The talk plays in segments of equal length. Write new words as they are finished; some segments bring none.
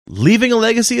Leaving a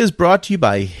Legacy is brought to you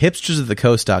by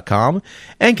hipstersofthecoast.com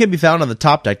and can be found on the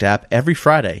Top Deck app every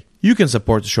Friday. You can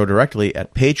support the show directly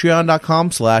at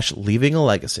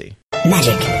patreon.com/leavingalegacy.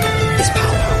 Magic is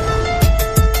power.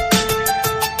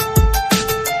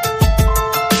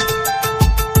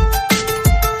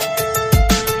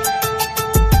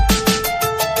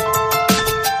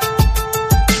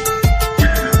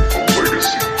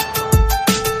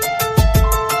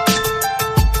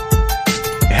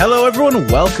 Hello, everyone.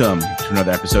 Welcome to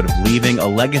another episode of Leaving a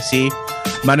Legacy.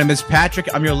 My name is Patrick.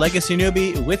 I'm your Legacy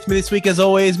newbie. With me this week, as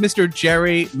always, Mr.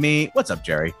 Jerry. What's up,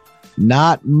 Jerry?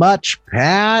 Not much,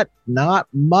 Pat. Not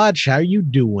much. How you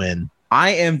doing? I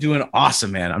am doing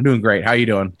awesome, man. I'm doing great. How are you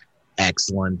doing?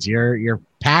 Excellent. You're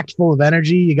packed full of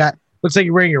energy. You got looks like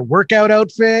you're wearing your workout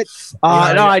outfit.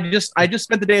 No, I just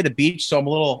spent the day at the beach, so I'm a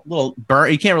little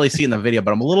burnt. You can't really see it in the video,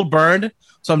 but I'm a little burned.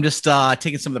 So I'm just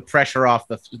taking some of the pressure off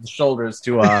the shoulders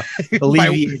to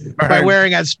alleviate by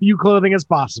wearing as few clothing as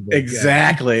possible.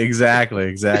 Exactly.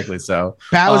 So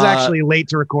Pat was actually late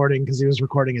to recording because he was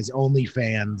recording his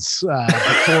OnlyFans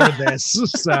before this.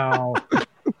 So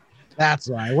that's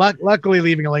why. Luckily,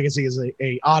 Leaving a Legacy is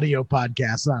a audio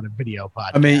podcast, not a video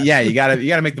podcast. I mean, yeah, you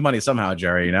gotta make the money somehow,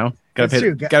 Jerry. You know,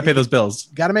 gotta pay those bills.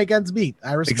 Gotta make ends meet.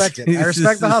 I respect it. I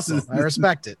respect the hustle. I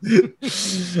respect it.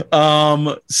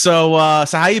 So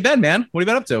how you been, man? What have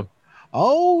you been up to?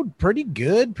 Oh, pretty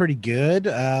good.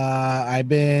 I've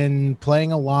been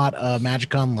playing a lot of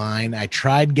Magic Online. I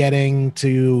tried getting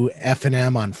to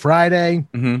F&M on Friday,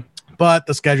 but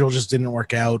the schedule just didn't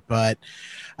work out. But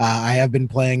I have been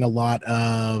playing a lot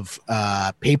of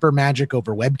paper Magic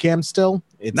over webcam still.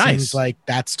 It seems like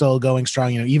that's still going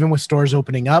strong. You know, even with stores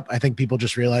opening up, I think people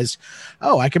just realized,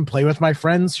 oh, I can play with my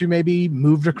friends who maybe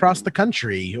moved across the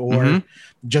country, or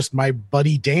just my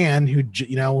buddy Dan who,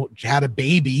 you know, had a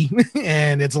baby,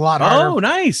 and it's a lot harder. Oh,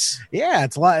 nice. Yeah,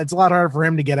 it's a lot harder for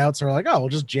him to get out. So we're like, oh, we'll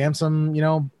just jam some, you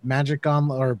know, Magic on,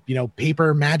 or, you know,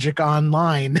 paper Magic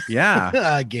Online games.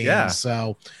 Yeah.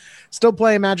 So still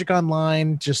playing Magic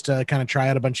Online, just to kind of try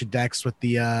out a bunch of decks with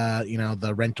the, you know,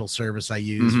 the rental service I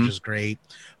use, which is great.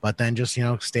 But then just, you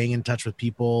know, staying in touch with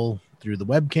people through the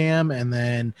webcam. And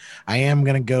then I am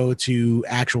going to go to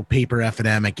actual paper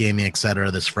F&M at Gaming Etc.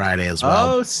 this Friday as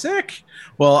well. Oh, sick.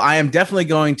 Well, I am definitely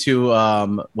going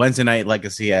to Wednesday Night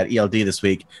Legacy at ELD this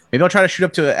week. Maybe I'll try to shoot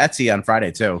up to Etsy on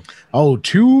Friday too. Oh,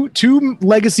 two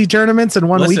Legacy tournaments in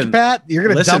one week, Pat. You're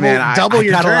gonna double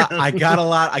your turn. I got a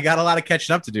lot of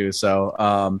catching up to do.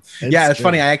 So it's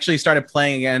funny. I actually started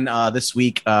playing again this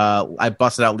week. I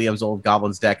busted out Liam's old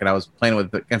Goblins deck, and I was playing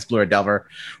against Blue Red Delver.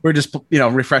 We were just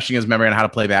refreshing his memory on how to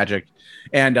play Magic.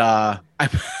 And I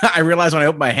realized when I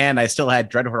opened my hand, I still had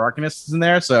Dreadhorde Arcanists in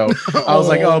there. So I was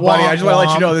like, oh, buddy, I just want to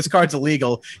let you know this card's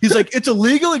illegal. He's like, it's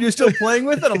illegal and you're still playing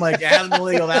with it? I'm like, yeah, it's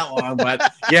illegal that long.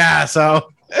 But yeah,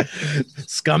 so.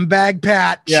 Scumbag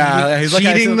Pat. Yeah, he's like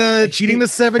cheating the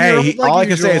 7-year-old. Hey, all I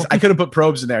can say is I could have put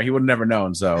probes in there. He would have never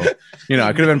known. So, you know,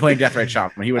 I could have been playing Death Ray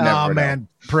Chopman. He would never know. Oh, man.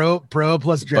 Pro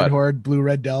plus Dreadhorde, Blue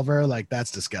Red Delver. Like,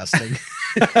 that's disgusting.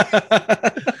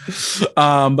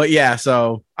 But yeah,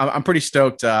 so I'm pretty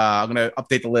stoked. I'm going to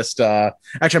update the list.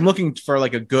 Actually, I'm looking for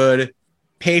like a good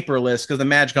paper list because the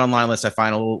Magic Online list I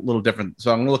find a little different.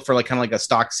 So I'm going to look for like kind of like a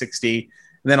stock 60.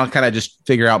 And then I'll kind of just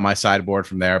figure out my sideboard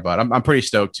from there. But I'm pretty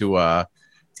stoked to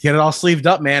get it all sleeved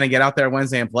up, man, and get out there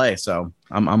Wednesday and play. So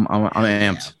I'm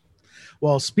amped.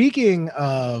 Well, speaking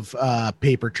of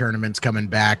paper tournaments coming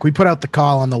back, we put out the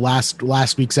call on the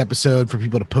last week's episode for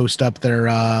people to post up their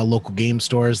local game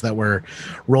stores that were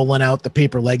rolling out the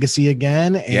paper Legacy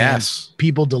again. And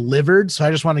people delivered. So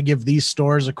I just want to give these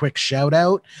stores a quick shout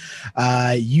out.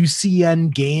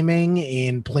 UCN Gaming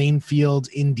in Plainfield,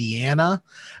 Indiana.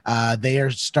 They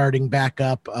are starting back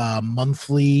up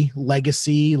monthly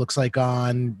Legacy. Looks like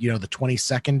on, you know, the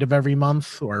 22nd of every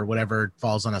month or whatever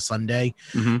falls on a Sunday.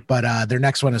 But their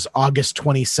next one is August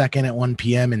 22nd at 1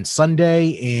 p.m. and Sunday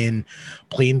in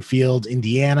Plainfield,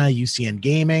 Indiana, UCN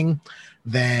Gaming.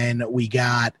 Then we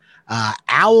got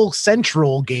Owl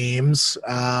Central Games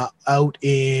out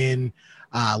in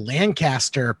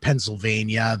Lancaster,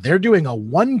 Pennsylvania. They're doing a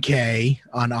 1K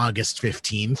on August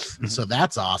 15th. So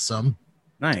that's awesome.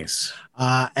 Nice.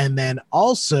 And then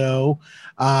also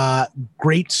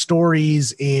great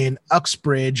stories in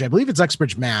Uxbridge. I believe it's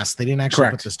Uxbridge, Mass. They didn't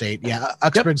actually put the state. Yeah,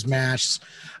 Uxbridge, Mass.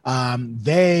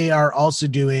 They are also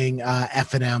doing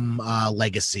F&M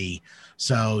Legacy.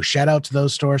 So shout out to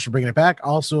those stores for bringing it back.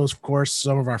 Also, of course,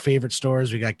 some of our favorite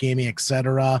stores. We got Gaming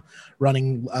Etc.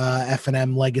 running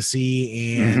F&M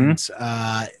Legacy and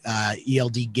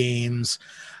ELD Games.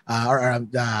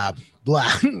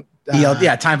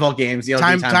 Time Vault Games. ELD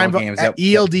Time Vault Games.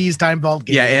 ELD's Time Vault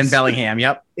Games. Yeah, in Bellingham.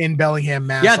 Yep. In Bellingham,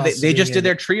 Mass. Yeah, they just did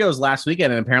their trios last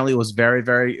weekend, and apparently it was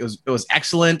it was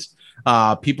excellent.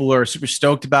 People were super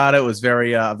stoked about it. It was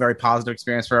very positive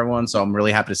experience for everyone. So I'm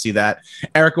really happy to see that.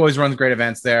 Eric always runs great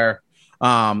events there.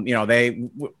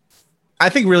 I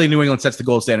think really New England sets the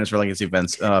gold standards for legacy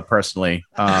events, personally.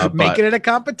 Making it a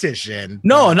competition.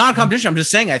 No, not a competition. I'm just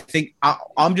saying. I think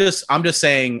I'm just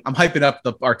saying. I'm hyping up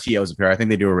our TOs up here. I think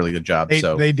they do a really good job.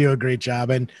 They do a great job.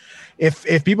 And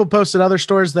if people posted other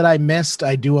stores that I missed,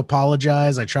 I do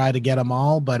apologize. I try to get them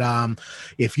all, but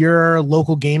if your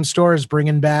local game store is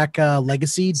bringing back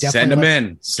Legacy,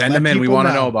 definitely send them in. We want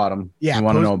to know about them. Yeah, we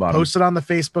want to know about them. Post it on the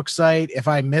Facebook site. If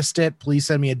I missed it, please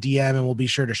send me a DM, and we'll be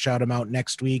sure to shout them out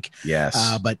next week.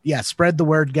 Yes. But yeah, spread the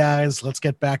word, guys. Let's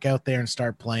get back out there and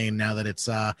start playing now that it's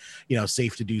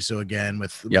safe to do so again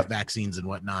with vaccines and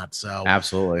whatnot. So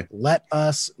absolutely, let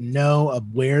us know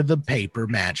where the paper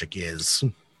magic is.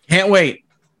 Can't wait.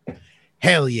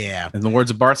 Hell yeah. In the words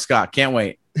of Bart Scott, can't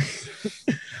wait.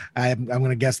 I'm going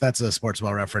to guess that's a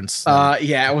Sportswell reference.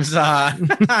 Yeah, it was,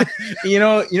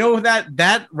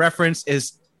 that reference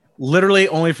is literally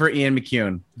only for Ian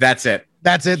McCune. That's it.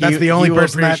 That's it. That's the only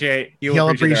person he'll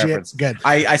appreciate. Good.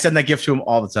 I send that gift to him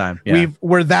all the time. Yeah.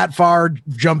 We're that far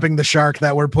jumping the shark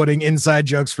that we're putting inside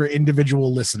jokes for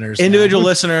individual listeners.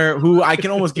 Listener who I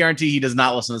can almost guarantee he does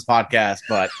not listen to this podcast,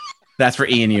 but that's for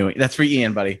Ian. That's for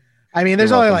Ian, buddy. I mean,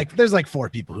 there's only there's 4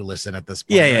 people who listen at this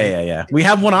point. Yeah. We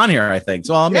have one on here, I think.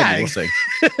 So maybe we'll see.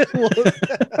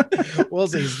 We'll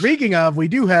see. Speaking of, we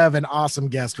do have an awesome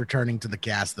guest returning to the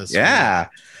cast this week.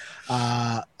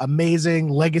 Amazing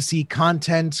legacy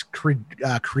content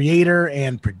creator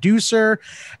and producer,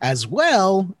 as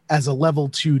well as a level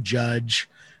 2 judge,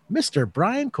 Mr.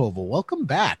 Brian Coval. Welcome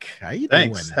back. How you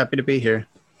doing? Happy to be here.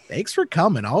 Thanks for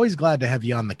coming. Always glad to have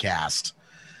you on the cast.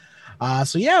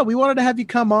 We wanted to have you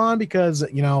come on because,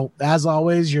 as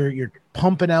always, you're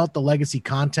pumping out the legacy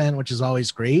content, which is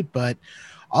always great. But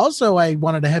also I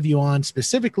wanted to have you on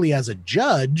specifically as a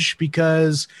judge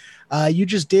because you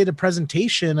just did a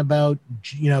presentation about,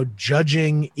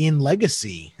 judging in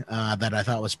legacy that I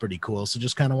thought was pretty cool. So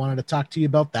just kind of wanted to talk to you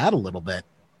about that a little bit.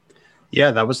 Yeah,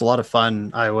 that was a lot of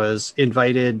fun. I was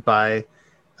invited by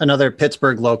another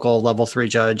Pittsburgh local level 3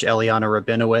 judge, Eliana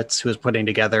Rabinowitz, who was putting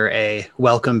together a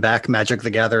Welcome Back Magic the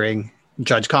Gathering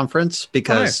judge conference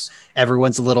because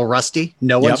everyone's a little rusty.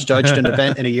 No one's judged an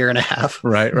event in a year and a half.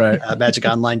 Right. Magic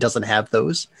Online doesn't have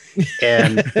those.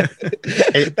 And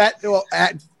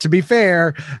to be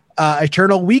fair,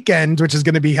 Eternal Weekend, which is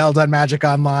going to be held on Magic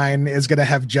Online, is going to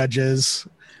have judges.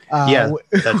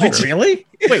 That's true. Really?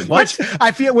 Wait, what?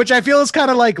 Which I feel is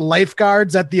kind of like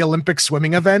lifeguards at the Olympic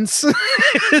swimming events.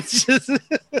 It's just,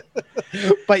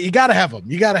 but you gotta have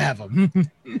them.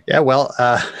 Yeah, well,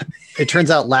 it turns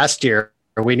out last year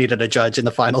we needed a judge in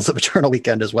the finals of Eternal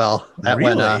Weekend as well.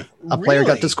 When a player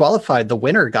got disqualified, the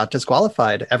winner got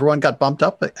disqualified. Everyone got bumped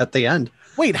up at the end.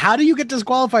 Wait, how do you get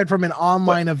disqualified from an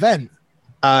online event?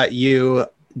 You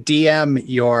DM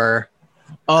your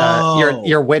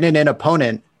winning an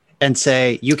opponent and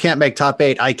say, you can't make top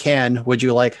 8. I can. Would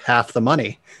you like half the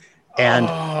money? And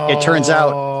it turns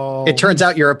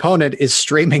out your opponent is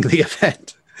streaming the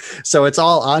event. So it's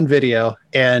all on video.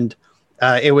 And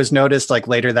it was noticed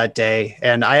later that day.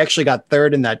 And I actually got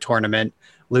 3rd in that tournament,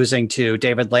 losing to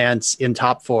David Lance in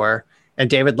top 4. And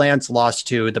David Lance lost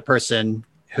to the person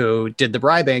who did the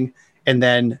bribing. And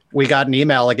then we got an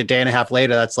email a day and a half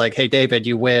later that's like, hey, David,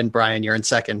 you win. Brian, you're in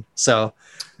 2nd. So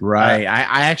right.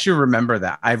 I actually remember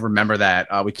that. I remember that.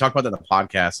 We talked about that in the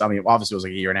podcast. I mean, obviously it was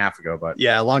a year and a half ago, but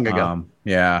long ago.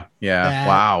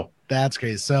 Wow. That's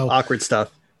crazy. So awkward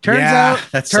stuff. Turns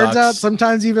out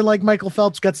sometimes even Michael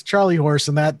Phelps gets a Charlie horse,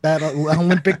 and that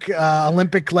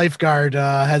Olympic lifeguard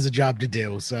has a job to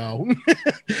do. So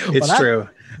it's true.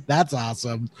 That's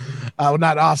awesome.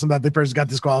 Not awesome that the person got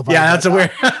disqualified. Yeah, that's a weird.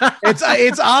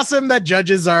 It's awesome that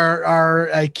judges are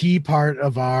a key part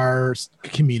of our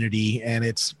community, and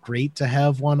it's great to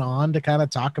have one on to kind of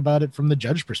talk about it from the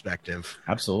judge perspective.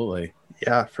 Absolutely.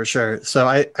 Yeah, for sure. So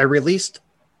I released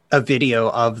a video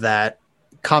of that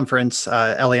conference.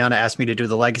 Eliana asked me to do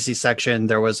the legacy section.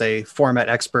 There was a format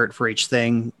expert for each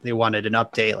thing. They wanted an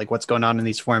update, what's going on in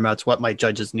these formats, what might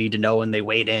judges need to know when they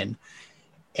weighed in.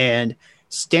 And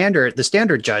the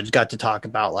standard judge got to talk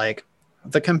about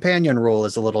the companion rule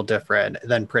is a little different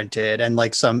than printed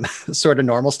and some sort of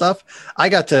normal stuff. I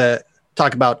got to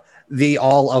talk about the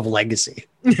all of legacy,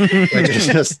 which is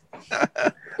just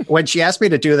when she asked me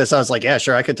to do this, I was like, yeah,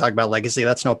 sure, I could talk about legacy.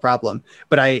 That's no problem.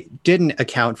 But I didn't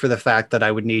account for the fact that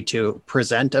I would need to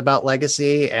present about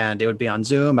legacy and it would be on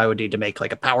Zoom. I would need to make a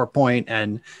PowerPoint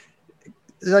and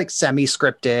like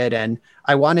semi-scripted, and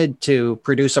I wanted to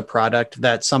produce a product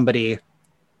that somebody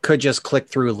could just click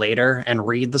through later and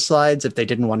read the slides if they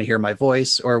didn't want to hear my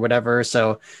voice or whatever.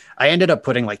 So I ended up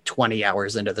putting like 20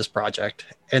 hours into this project,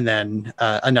 and then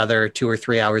another 2 or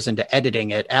 3 hours into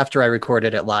editing it after I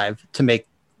recorded it live to make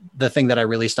the thing that I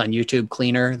released on YouTube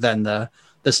cleaner than the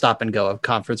stop and go of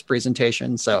conference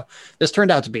presentation. So this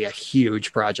turned out to be a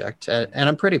huge project, and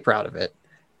I'm pretty proud of it.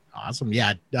 Awesome.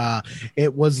 Yeah.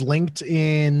 It was linked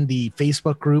in the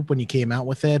Facebook group when you came out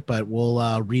with it, but we'll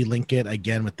relink it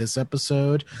again with this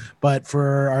episode. But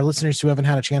for our listeners who haven't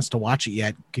had a chance to watch it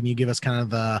yet, can you give us kind of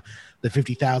the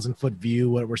 50,000 foot view?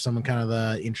 What were some of kind of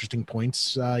the interesting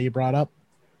points you brought up?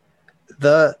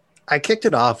 I kicked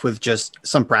it off with just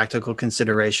some practical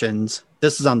considerations.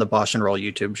 This is on the Bosch and Roll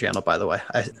YouTube channel, by the way.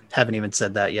 I haven't even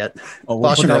said that yet. Oh,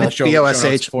 Bosch and Roll,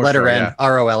 BOSH, letter N,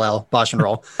 ROLL, Bosch and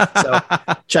Roll. So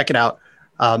check it out.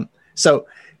 So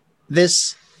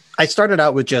I started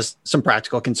out with just some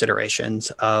practical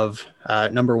considerations of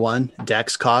number one,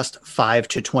 decks cost $5,000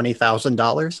 to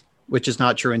 $20,000, which is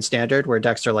not true in standard, where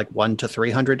decks are like $100 to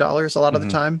 $300 a lot of the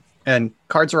time. And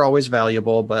cards are always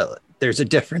valuable, but there's a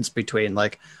difference between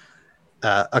like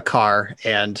a car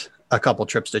and a couple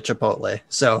trips to Chipotle.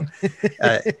 So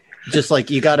just like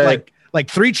you gotta like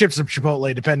 3 trips of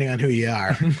Chipotle, depending on who you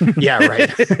are. Yeah, right.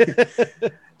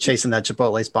 Chasing that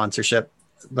Chipotle sponsorship.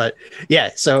 But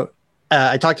yeah, so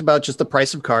I talked about just the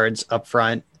price of cards up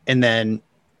front. And then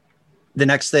the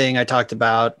next thing I talked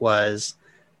about was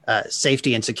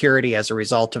safety and security as a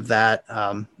result of that.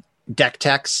 Deck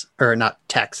checks are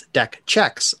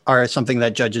something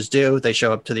that judges do. They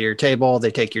show up to your table,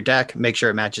 they take your deck, make sure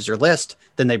it matches your list,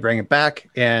 then they bring it back,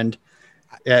 and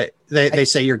they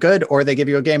say you're good, or they give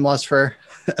you a game loss for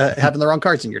having the wrong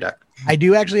cards in your deck. I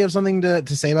do actually have something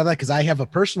to say about that, because I have a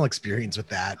personal experience with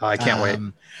that. Oh, I can't wait.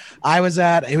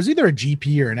 It was either a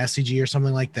GP or an SCG or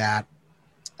something like that,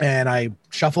 and I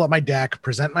shuffle up my deck,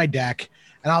 present my deck,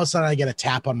 and all of a sudden I get a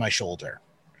tap on my shoulder.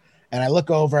 And I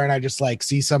look over and I just like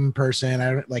see some person.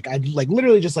 I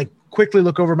literally just like quickly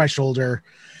look over my shoulder,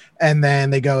 and then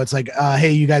they go, it's like,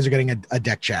 hey, you guys are getting a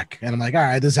deck check. And I'm like, all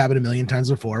right, this happened a million times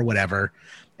before, whatever.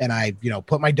 And I,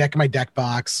 put my deck in my deck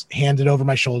box, hand it over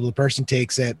my shoulder. The person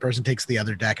takes it, person takes the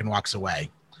other deck and walks away.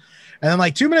 And then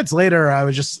like 2 minutes later, I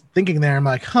was just thinking there, I'm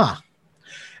like, huh.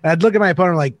 And I'd look at my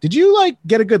opponent, like, did you like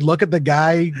get a good look at the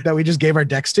guy that we just gave our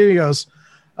decks to? He goes,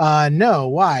 no,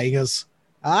 why? He goes,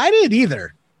 I didn't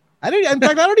either. In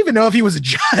fact, I don't even know if he was a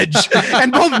judge.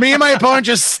 And both me and my opponent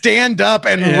just stand up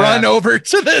and run over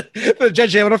to the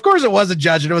judge table. And of course it was a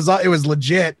judge, and it was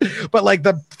legit. But like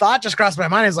the thought just crossed my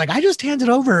mind is like, I just handed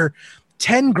over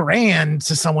 10 grand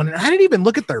to someone and I didn't even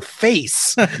look at their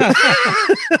face.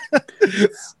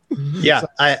 Yeah. So,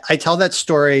 I tell that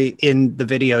story in the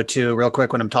video too, real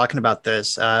quick, when I'm talking about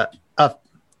this. A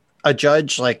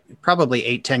judge, like probably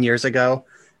 8-10 years ago,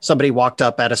 somebody walked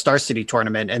up at a Star City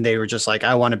tournament and they were just like,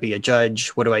 I want to be a judge.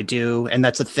 What do I do? And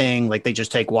that's a thing. Like they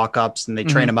just take walk-ups and they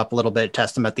train them up a little bit,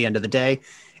 test them at the end of the day.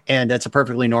 And that's a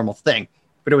perfectly normal thing.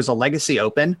 But it was a Legacy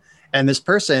Open. And this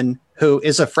person, who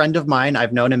is a friend of mine,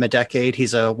 I've known him a decade.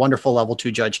 He's a wonderful level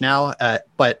 2 judge now.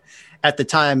 But at the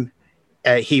time,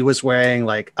 he was wearing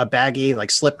like a baggy, like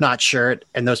Slipknot shirt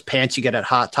and those pants you get at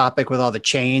Hot Topic with all the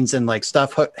chains and like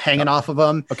stuff hanging off of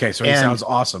them. Okay, so he sounds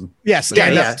awesome. Yeah,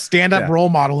 stand up role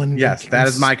model. And yes,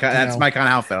 that's my kind of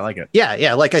outfit. I like it.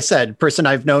 Yeah. Like I said, person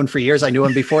I've known for years. I knew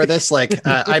him before this. Like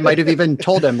I might have even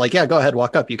told him, like, yeah, go ahead,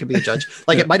 walk up. You could be a judge.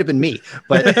 Like it might have been me,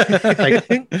 but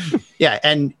like, yeah.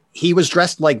 And he was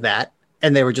dressed like that,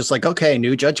 and they were just like, okay,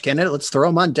 new judge candidate, let's throw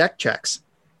him on deck checks.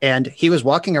 And he was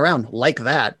walking around like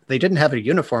that. They didn't have a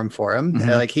uniform for him.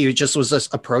 Like he just was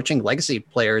just approaching Legacy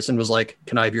players and was like,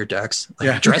 "Can I have your decks?"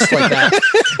 Like, dressed like that,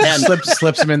 and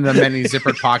slips him in the many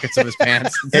zippered pockets of his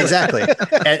pants. Exactly,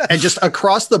 and just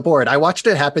across the board. I watched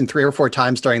it happen 3 or 4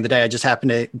 times during the day. I just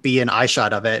happened to be an eye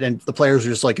shot of it, and the players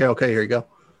were just like, "Okay, here you go."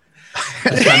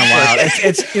 It's kind of wild.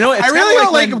 It's I really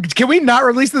don't like. Can we not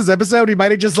release this episode? We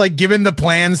might have just like given the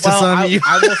plans to some.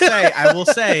 I will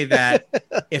say that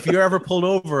if you're ever pulled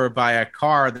over by a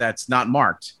car that's not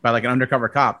marked by like an undercover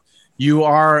cop, you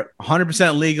are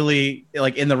 100% legally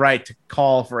like in the right to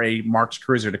call for a marked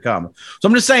cruiser to come. So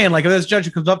I'm just saying, like, if there's a judge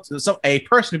who comes up to a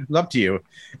person who comes up to you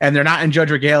and they're not in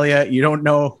judge regalia, you don't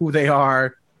know who they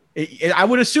are. I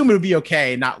would assume it would be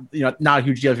okay. Not a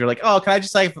huge deal if you're like, oh, can I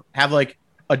just like have like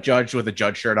a judge with a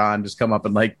judge shirt on just come up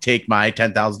and like take my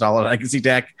 $10,000 Legacy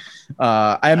deck.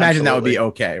 I imagine that would be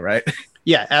okay, right?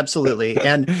 Yeah, absolutely.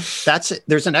 And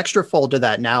there's an extra fold to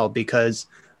that now, because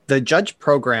the judge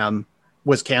program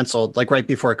was canceled like right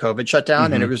before COVID shut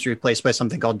down, and it Mhm. was replaced by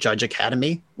something called Judge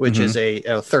Academy, which is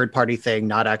a third-party thing,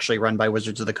 not actually run by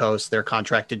Wizards of the Coast. They're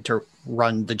contracted to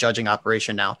run the judging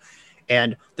operation now,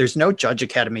 and there's no Judge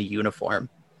Academy uniform.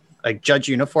 Like judge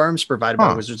uniforms provided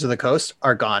by Wizards of the Coast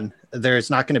are gone.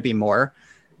 There's not going to be more.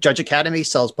 Judge Academy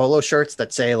sells polo shirts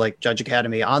that say like Judge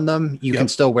Academy on them. You can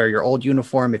still wear your old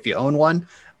uniform if you own one,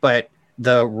 but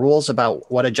the rules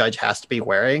about what a judge has to be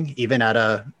wearing, even at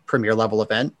a premier level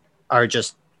event, are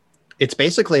just, it's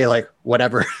basically like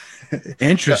whatever.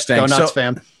 Interesting. Go nuts,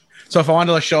 fam. So if I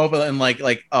wanted to show up in like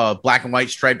a black and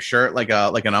white striped shirt, like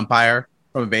an umpire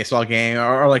from a baseball game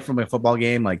or like from a football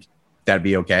game, like that'd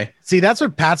be okay. See, that's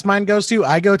what Pat's mind goes to.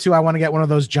 I want to get one of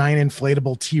those giant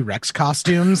inflatable T-Rex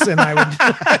costumes, and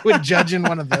I would judge in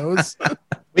one of those.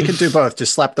 We can do both.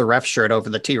 Just slap the ref shirt over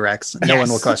the T-Rex. No one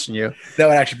will question you. That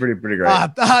would actually pretty great.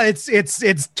 It's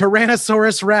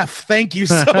Tyrannosaurus Ref. Thank you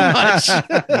so much.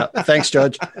 No, thanks,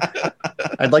 Judge.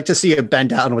 I'd like to see you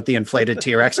bend down with the inflated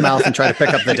T-Rex mouth and try to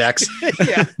pick up the decks.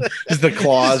 Yeah, just the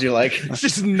claws. You're like,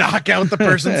 just knock out the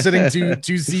person sitting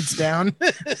two seats down.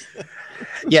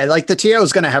 Yeah, like the TO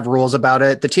is going to have rules about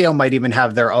it. The TO might even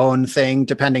have their own thing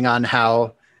depending on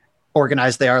how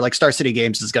organized they are. Like Star City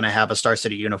Games is going to have a Star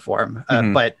City uniform,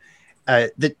 but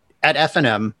at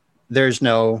FNM, there's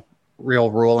no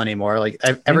real rule anymore. Like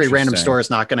every random store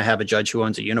is not going to have a judge who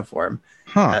owns a uniform.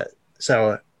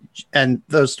 So, and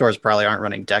those stores probably aren't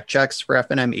running deck checks for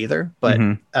FNM either. But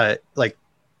like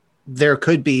there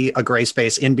could be a gray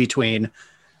space in between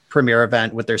premier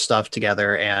event with their stuff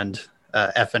together and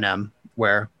FNM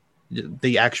where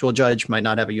the actual judge might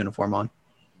not have a uniform on.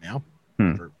 Yeah,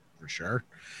 for sure.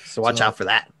 So watch out for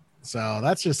that. So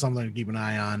that's just something to keep an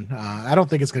eye on. I don't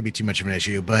think it's going to be too much of an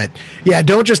issue, but yeah,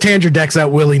 don't just hand your decks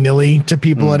out willy nilly to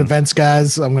people at events,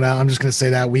 guys. I'm just gonna say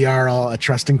that we are all a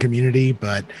trusting community,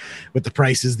 but with the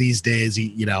prices these days,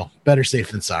 you know, better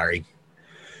safe than sorry.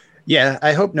 Yeah,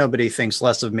 I hope nobody thinks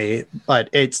less of me, but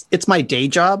it's my day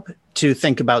job to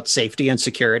think about safety and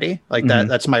security. Like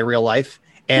that's my real life.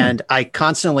 And I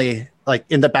constantly, like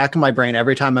in the back of my brain,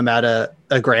 every time I'm at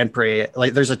a Grand Prix,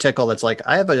 like there's a tickle that's like,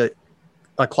 I have a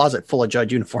closet full of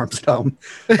judge uniforms at home.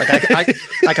 Like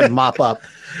I can mop up.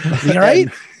 Right?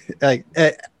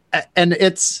 And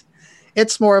it's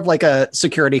more of like a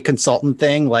security consultant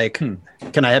thing. Like,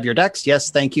 can I have your decks?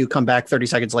 Yes, thank you. Come back 30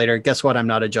 seconds later. Guess what? I'm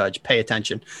not a judge. Pay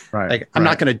attention. Right. Like I'm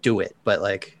not going to do it, but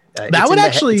like that would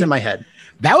actually, it's in my head.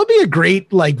 That would be a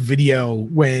great like video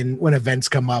when events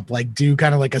come up, like do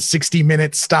kind of like a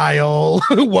 60-minute style.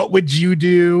 What would you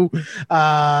do?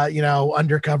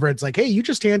 Undercover. It's like, hey, you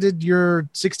just handed your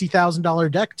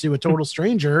 $60,000 deck to a total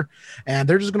stranger and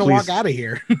they're just going to walk out of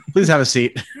here. Please have a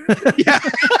seat. Yeah.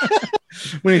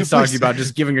 We need to talk to you about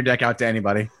just giving your deck out to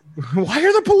anybody. Why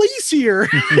are the police here?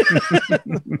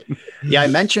 Yeah, I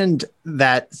mentioned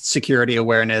that security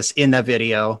awareness in that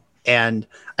video. And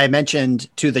I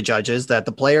mentioned to the judges that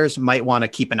the players might want to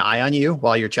keep an eye on you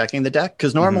while you're checking the deck,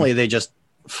 because normally they just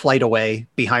flight away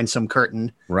behind some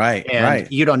curtain. Right. And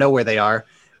you don't know where they are.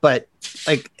 But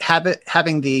like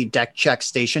having the deck check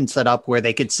station set up where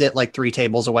they could sit like 3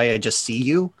 tables away and just see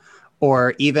you,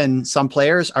 or even some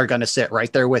players are going to sit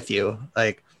right there with you.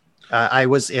 Like I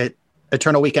was at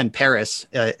Eternal Weekend Paris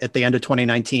at the end of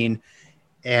 2019,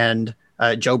 and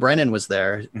Joe Brennan was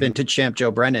there, vintage champ Joe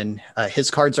Brennan.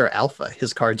 His cards are alpha.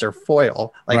 His cards are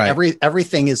foil. Like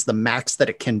everything is the max that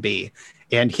it can be.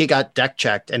 And he got deck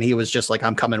checked and he was just like,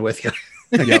 I'm coming with you.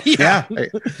 Yeah.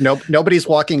 Nobody's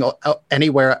walking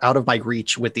anywhere out of my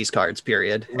reach with these cards,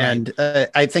 period. Right. And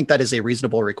I think that is a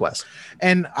reasonable request.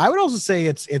 And I would also say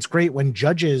it's great when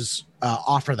judges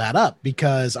offer that up,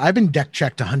 because I've been deck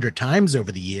checked 100 times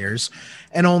over the years,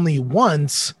 and only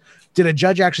once did a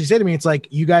judge actually say to me, it's like,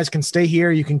 you guys can stay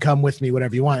here. You can come with me,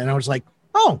 whatever you want. And I was like,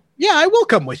 oh yeah, I will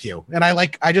come with you. And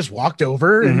I just walked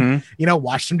over and,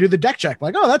 watched them do the deck check.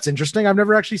 Like, oh, that's interesting. I've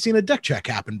never actually seen a deck check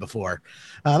happen before.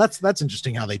 That's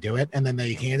interesting how they do it. And then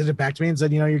they handed it back to me and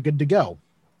said, you're good to go.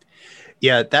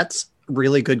 Yeah. That's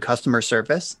really good customer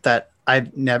service that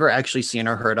I've never actually seen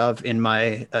or heard of in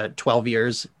my 12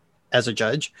 years as a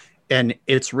judge. And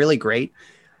it's really great.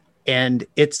 And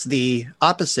it's the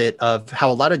opposite of how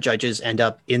a lot of judges end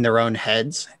up in their own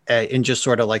heads in just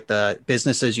sort of like the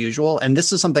business as usual. And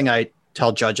this is something I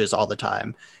tell judges all the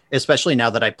time, especially now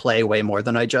that I play way more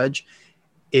than I judge,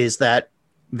 is that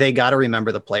they got to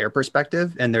remember the player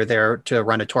perspective, and they're there to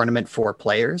run a tournament for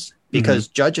players, because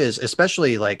judges,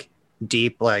 especially like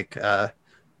deep, like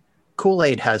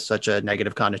Kool-Aid has such a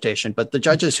negative connotation, but the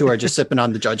judges who are just sipping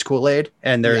on the judge Kool-Aid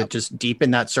and they're just deep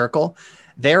in that circle,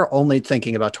 they're only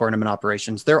thinking about tournament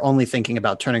operations. They're only thinking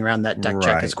about turning around that deck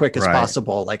check as quick as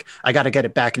possible. Like, I got to get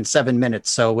it back in 7 minutes.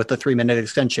 So with the 3-minute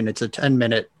extension, it's a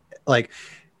 10-minute. Like,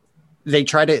 they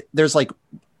try to, there's like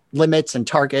limits and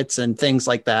targets and things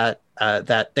like that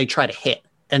that they try to hit.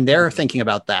 And they're thinking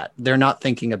about that. They're not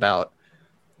thinking about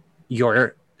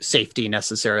your safety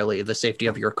necessarily, the safety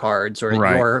of your cards or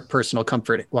your personal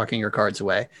comfort walking your cards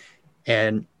away.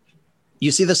 And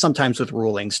you see this sometimes with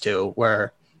rulings too,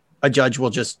 where a judge will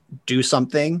just do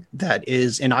something that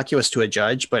is innocuous to a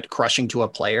judge, but crushing to a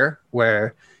player,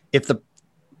 where if the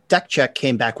deck check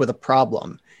came back with a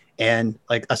problem and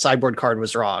like a sideboard card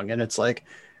was wrong, and it's like,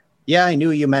 yeah, I knew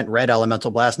you meant red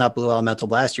elemental blast, not blue elemental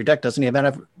blast. Your deck doesn't even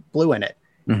have blue in it.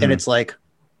 Mm-hmm. And it's like,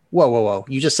 whoa.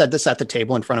 You just said this at the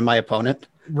table in front of my opponent.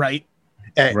 Right.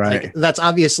 Like, that's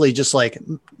obviously just like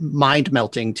mind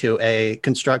melting to a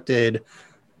constructed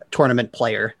tournament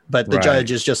player, but the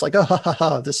judge is just like,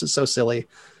 oh, this is so silly.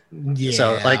 Yeah.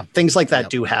 So like things like that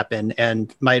do happen.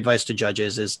 And my advice to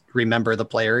judges is remember the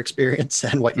player experience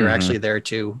and what you're actually there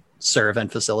to serve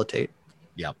and facilitate.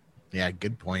 Yep. Yeah.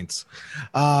 Good points.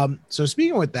 So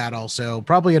speaking with that, also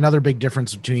probably another big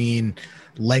difference between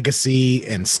legacy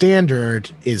and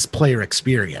standard is player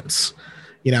experience.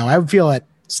 You know, I would feel at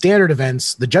standard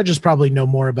events, the judges probably know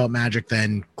more about Magic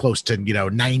than close to,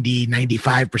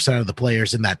 95% of the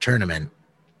players in that tournament.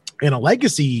 In a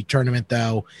legacy tournament,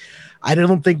 though, I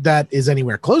don't think that is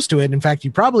anywhere close to it. In fact,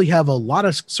 you probably have a lot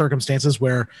of circumstances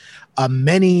where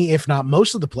many, if not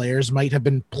most of the players might have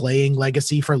been playing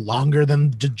legacy for longer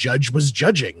than the judge was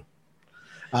judging.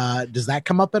 Does that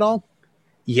come up at all?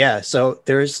 Yeah. So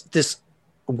there's this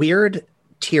weird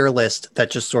tier list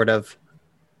that just sort of,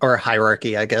 or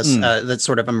hierarchy, I guess, that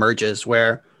sort of emerges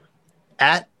where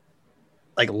at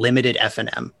like limited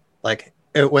FNM, like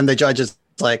when the judge is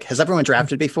like, has everyone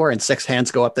drafted before? And 6 hands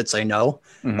go up that say no.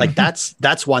 Like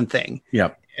that's one thing.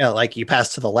 Yep. You know, like you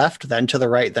pass to the left, then to the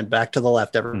right, then back to the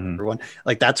left, everyone.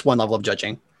 Like that's one level of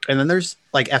judging. And then there's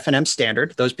like FNM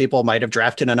standard. Those people might have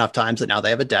drafted enough times that now they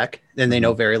have a deck and they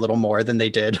know very little more than they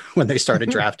did when they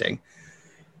started drafting.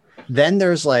 Then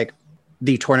there's like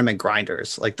the tournament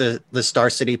grinders, like the Star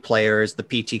City players, the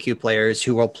PTQ players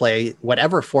who will play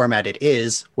whatever format it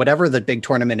is, whatever the big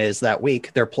tournament is that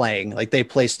week, they're playing. Like they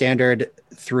play standard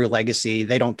through legacy.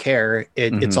 They don't care.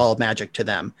 It's all Magic to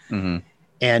them.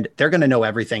 And they're going to know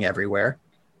everything everywhere.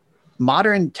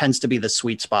 Modern tends to be the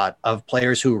sweet spot of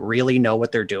players who really know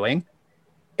what they're doing.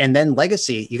 And then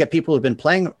legacy, you get people who've been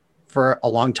playing for a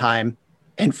long time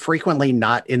and frequently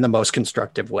not in the most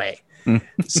constructive way.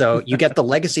 So you get the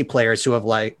legacy players who have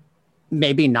like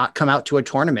maybe not come out to a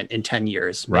tournament in 10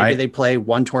 years. Maybe they play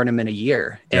one tournament a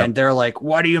year and they're like,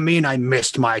 what do you mean I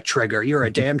missed my trigger? You're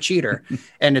a damn cheater.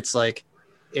 And it's like,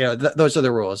 those are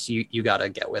the rules. You got to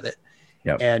get with it.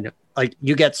 And like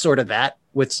you get sort of that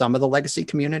with some of the legacy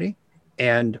community.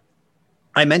 And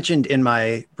I mentioned in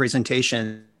my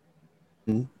presentation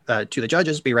to the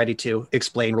judges, be ready to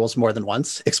explain rules more than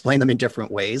once, explain them in different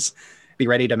ways, be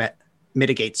ready to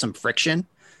mitigate some friction.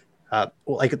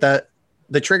 Like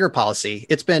the trigger policy,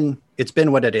 it's been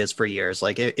what it is for years.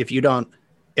 Like if you don't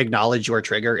acknowledge your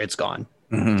trigger, it's gone.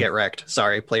 Get wrecked.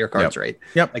 Sorry, play your cards right.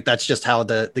 Like that's just how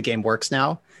the game works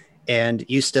now. And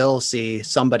you still see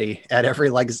somebody at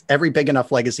every big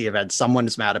enough legacy event, someone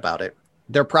is mad about it.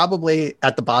 They're probably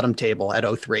at the bottom table at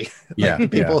 03.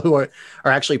 People who are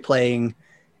actually playing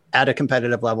at a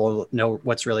competitive level know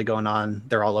what's really going on.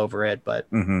 They're all over it, but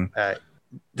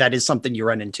that is something you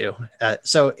run into.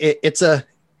 So it's a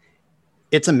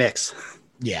mix.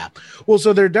 Yeah. Well,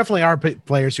 so there definitely are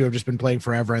players who have just been playing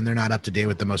forever and they're not up to date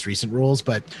with the most recent rules.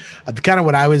 But kind of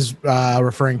what I was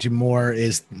referring to more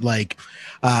is like,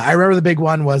 I remember the big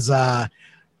one was I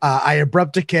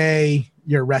abrupt decay,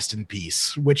 your rest in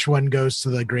peace. Which one goes to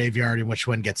the graveyard and which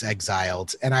one gets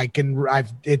exiled? And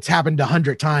it's happened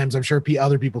 100 times. I'm sure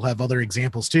other people have other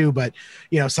examples too. But,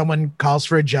 someone calls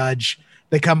for a judge.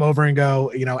 They come over and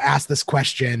go, ask this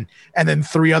question. And then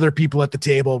 3 other people at the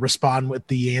table respond with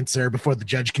the answer before the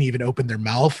judge can even open their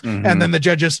mouth. And then the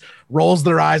judge just rolls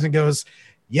their eyes and goes,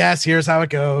 yes, here's how it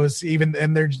goes. Even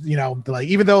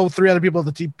though 3 other people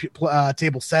at the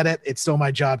table said it, it's still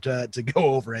my job to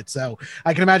go over it. So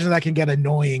I can imagine that can get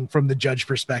annoying from the judge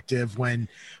perspective when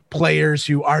players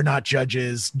who are not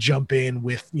judges jump in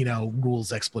with,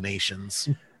 rules explanations.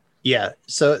 Yeah.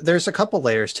 So there's a couple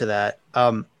layers to that.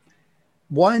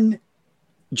 One,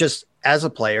 just as a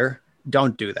player,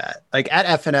 don't do that. Like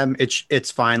at FNM, it's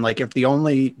fine. Like if the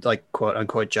only like quote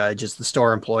unquote judge is the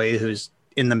store employee who's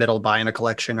in the middle buying a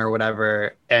collection or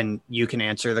whatever, and you can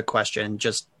answer the question,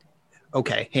 just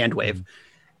okay, hand wave.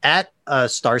 At a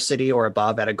Star City or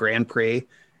above at a Grand Prix,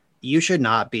 you should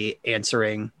not be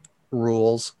answering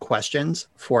rules questions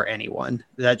for anyone.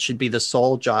 That should be the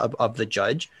sole job of the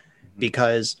judge,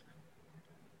 because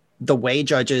the way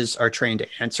judges are trained to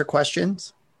answer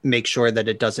questions, make sure that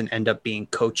it doesn't end up being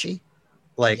coachy.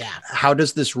 Like, how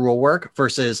does this rule work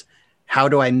versus how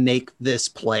do I make this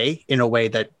play in a way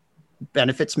that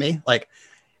benefits me? Like,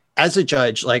 as a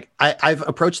judge, like I've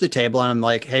approached the table and I'm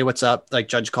like, hey, what's up? Like,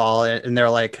 judge call. And they're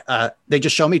like, they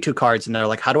just show me 2 cards and they're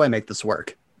like, how do I make this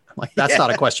work? I'm like, that's not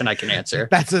a question I can answer.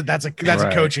 That's a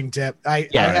coaching tip. I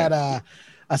had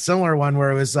a similar one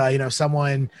where it was,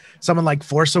 someone like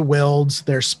Force of Willed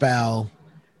their spell,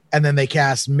 and then they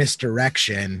cast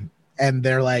Misdirection, and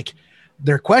they're like,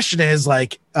 their question is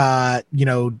like, how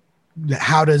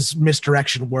does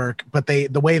Misdirection work? But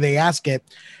the way they ask it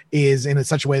is in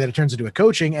such a way that it turns into a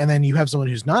coaching. And then you have someone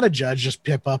who's not a judge just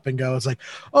pip up and go, it's like,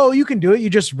 oh, you can do it. You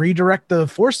just redirect the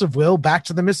Force of Will back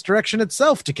to the Misdirection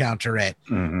itself to counter it.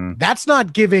 Mm-hmm. That's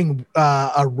not giving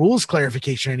a rules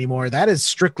clarification anymore. That is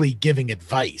strictly giving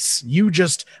advice. You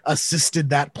just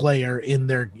assisted that player in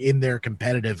their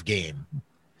competitive game.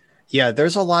 Yeah,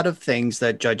 there's a lot of things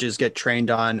that judges get trained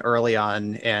on early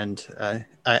on. And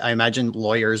I imagine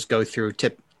lawyers go through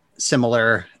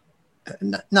similar,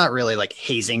 not really like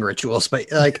hazing rituals,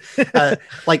 but like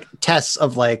like tests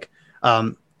of like,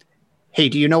 hey,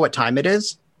 do you know what time it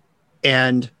is?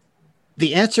 And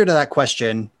the answer to that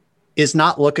question is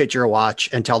not look at your watch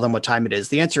and tell them what time it is.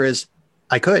 The answer is,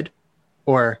 I could,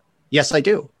 or yes, I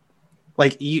do.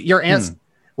 Like your answer,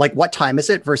 like what time is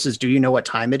it versus do you know what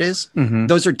time it is? Mm-hmm.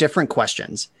 Those are different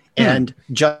questions. And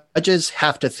judges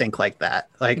have to think like that.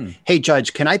 Like, hey,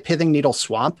 judge, can I pithing needle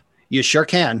swamp? You sure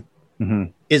can. Mm-hmm.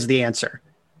 Is the answer.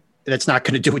 That's not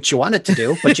going to do what you want it to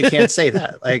do, but you can't say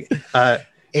that. Like,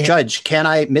 judge, can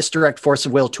I misdirect Force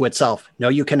of Will to itself? No,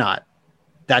 you cannot.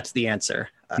 That's the answer.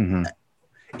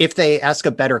 If they ask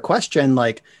a better question,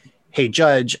 like, hey,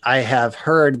 judge, I have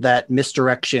heard that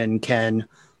misdirection can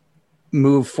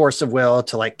move Force of Will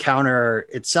to like counter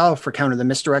itself or counter the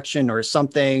misdirection or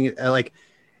something. Like,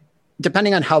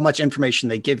 depending on how much information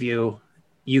they give you,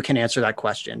 you can answer that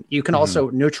question. You can also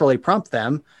neutrally prompt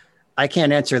them. I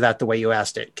can't answer that the way you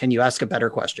asked it. Can you ask a better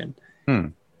question?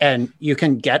 And you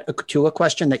can get to a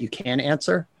question that you can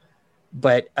answer,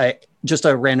 but just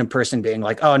a random person being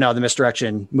like, oh no, the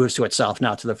misdirection moves to itself,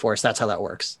 not to the Force. That's how that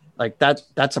works. Like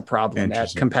that's a problem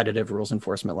at competitive rules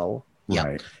enforcement level.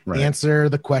 Yeah. Right. Answer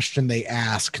the question they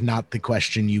ask, not the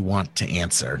question you want to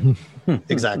answer.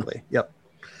 Exactly. Yep.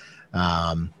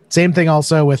 Same thing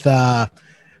also with,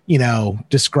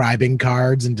 describing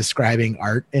cards and describing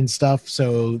art and stuff.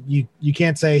 So you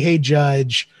can't say, hey,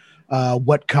 judge,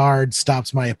 what card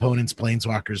stops my opponent's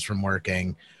planeswalkers from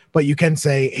working? But you can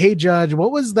say, hey, judge,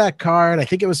 what was that card? I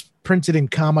think it was printed in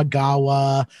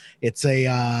Kamigawa. It's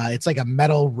like a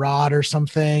metal rod or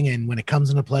something. And when it comes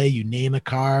into play, you name a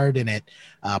card and it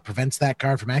prevents that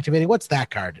card from activating. What's that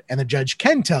card? And the judge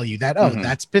can tell you that,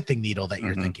 that's Pithing Needle that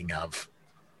you're thinking of.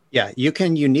 Yeah, you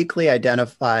can uniquely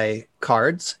identify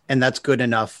cards, and that's good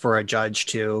enough for a judge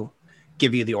to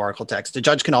give you the Oracle text. A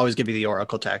judge can always give you the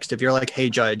Oracle text. If you're like, hey,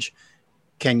 judge,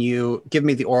 can you give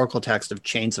me the Oracle text of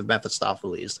Chains of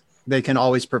Mephistopheles? They can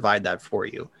always provide that for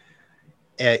you.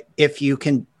 If you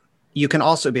can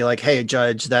also be like, hey,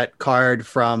 judge, that card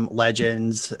from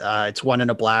Legends, it's 1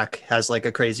 and a black, has like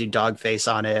a crazy dog face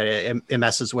on it. It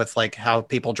messes with like how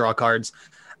people draw cards.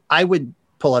 I would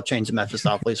pull up Chains of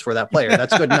Mephistopheles for that player.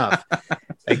 That's good enough.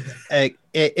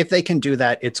 If they can do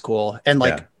that, it's cool. And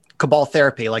Coval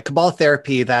Therapy,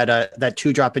 that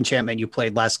 2-drop enchantment you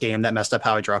played last game that messed up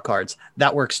how I draw cards,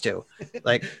 that works too.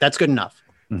 Like, that's good enough.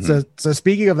 So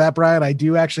speaking of that, Brian, I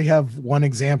do actually have one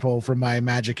example from my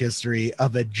Magic history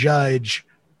of a judge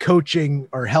coaching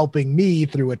or helping me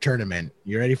through a tournament.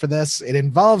 You ready for this? It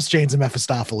involves Chains of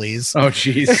Mephistopheles. Oh,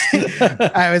 geez.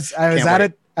 I was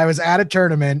at a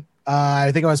tournament.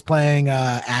 I think I was playing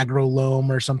Aggro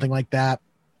Loam or something like that.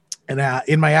 And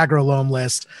in my Aggro Loam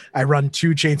list, I run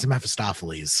 2 Chains of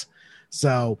Mephistopheles.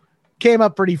 So came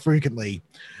up pretty frequently.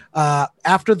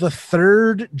 After the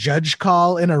 3rd judge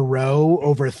call in a row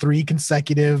over 3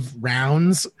 consecutive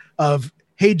rounds of,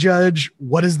 hey, judge,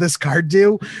 what does this card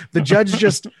do? The judge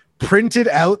just printed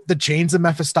out the Chains of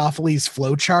Mephistopheles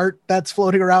flowchart that's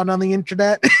floating around on the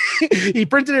internet. He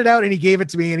printed it out and he gave it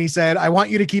to me and he said, I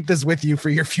want you to keep this with you for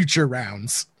your future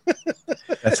rounds.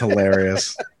 That's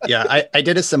hilarious. Yeah, I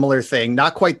did a similar thing,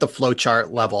 not quite the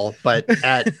flowchart level, but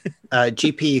at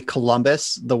GP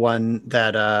Columbus, the one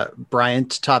that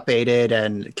Bryant top aided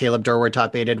and Caleb Durward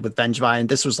top aided with Vengevine.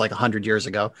 This was like 100 years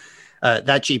ago.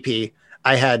 That GP,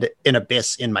 I had an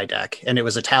Abyss in my deck, and it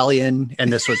was Italian,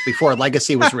 and this was before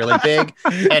Legacy was really big.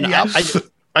 And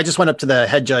I just went up to the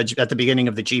head judge at the beginning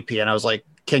of the GP and I was like,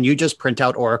 can you just print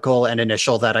out Oracle and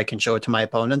initial that I can show it to my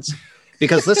opponents?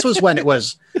 Because this was when it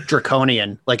was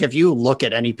draconian. Like if you look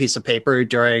at any piece of paper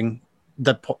during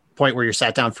the point where you're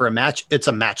sat down for a match, it's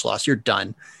a match loss. You're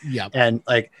done. Yeah. And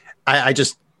like, I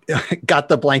just got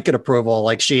the blanket approval.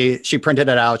 Like she printed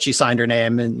it out. She signed her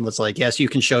name and was like, yes, you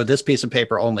can show this piece of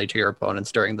paper only to your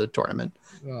opponents during the tournament.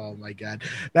 Oh my God.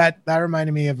 That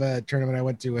reminded me of a tournament I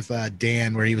went to with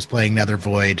Dan where he was playing Nether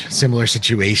Void, similar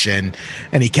situation.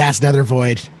 And he cast Nether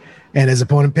Void and his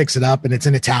opponent picks it up and it's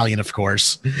in Italian, of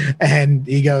course. And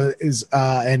he goes,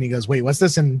 wait, what's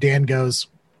this? And Dan goes,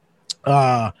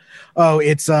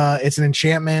 it's an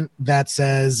enchantment that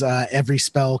says every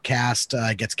spell cast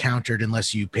gets countered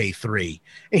unless you pay 3.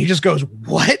 And he just goes,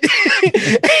 what?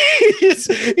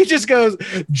 he just goes,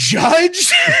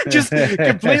 judge, just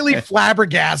completely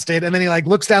flabbergasted. And then he like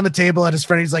looks down the table at his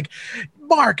friend. He's like,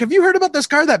 Mark, have you heard about this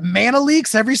card that mana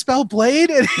leaks every spell played?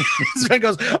 And his friend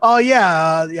goes, oh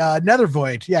yeah, Nether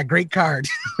Void. Yeah, great card.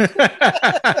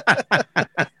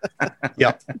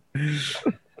 Yep.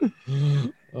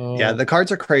 Yeah, the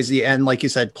cards are crazy. And like you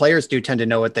said, players do tend to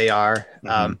know what they are.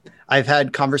 Mm-hmm. I've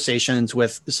had conversations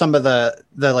with some of the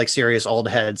like serious old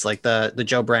heads, like the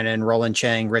Joe Brennan, Roland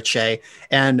Chang, Rich Shea,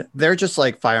 and they're just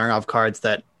like firing off cards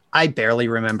that I barely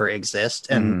remember exist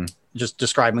and just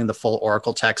describing the full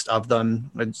Oracle text of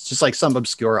them. It's just like some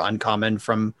obscure uncommon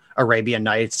from Arabian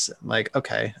Nights. Like,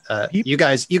 okay, you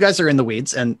guys are in the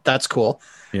weeds and that's cool.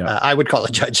 Yeah, I would call a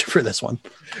judge for this one.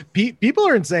 People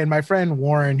are insane. My friend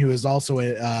Warren, who is also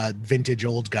a vintage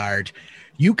old guard,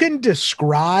 you can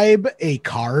describe a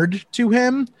card to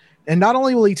him, and not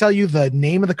only will he tell you the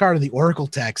name of the card or the Oracle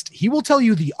text, he will tell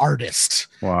you the artist.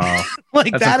 Wow,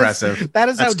 like that's impressive. That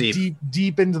is how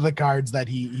deep into the cards that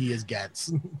he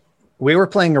gets. We were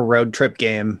playing a road trip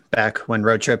game back when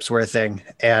road trips were a thing,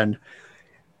 and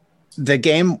the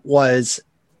game was,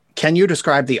 can you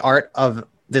describe the art of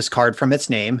this card from its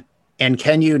name, and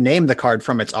can you name the card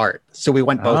from its art? So we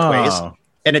went both ways,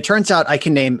 and it turns out I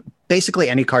can name basically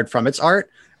any card from its art,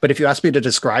 but if you ask me to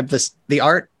describe the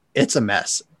art, it's a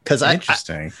mess because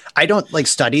I don't like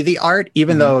study the art,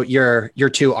 even though your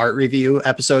 2 art review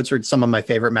episodes are some of my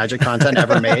favorite Magic content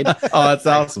ever made. Oh, that's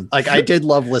awesome. I did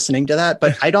love listening to that,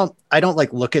 but I don't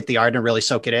like look at the art and really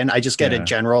soak it in. I just get a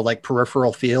general like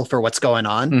peripheral feel for what's going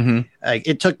on.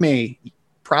 It took me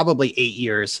probably 8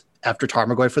 years after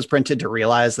Tarmogoyf was printed to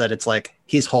realize that it's like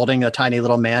he's holding a tiny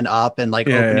little man up and like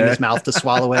opening his mouth to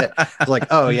swallow it. Like,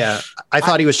 oh yeah, I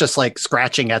thought he was just like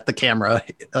scratching at the camera.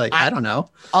 Like, I don't know.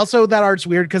 Also, that art's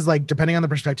weird because like depending on the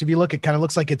perspective you look, it kind of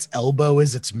looks like its elbow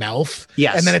is its mouth.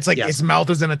 Yes, and then it's like its mouth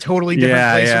is in a totally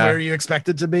different place from where you expect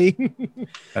it to be.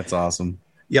 That's awesome.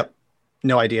 Yep,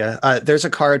 no idea. There's a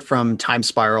card from Time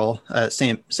Spiral,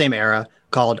 same era.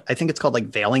 I think it's called like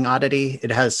Veiling Oddity.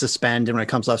 It has suspend, and when it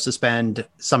comes off suspend,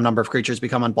 some number of creatures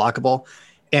become unblockable.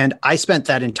 And I spent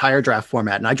that entire draft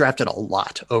format, and I drafted a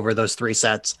lot over those 3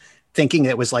 sets, thinking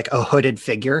it was like a hooded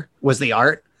figure was the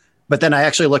art. But then I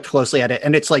actually looked closely at it,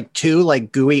 and it's like 2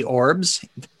 like gooey orbs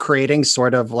creating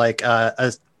sort of like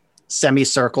a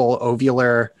semicircle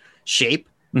ovular shape.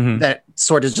 That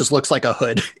sort of just looks like a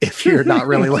hood if you're not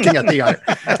really looking at the art.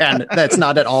 And that's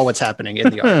not at all what's happening in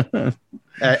the art.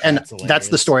 And that's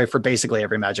the story for basically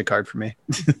every Magic card for me.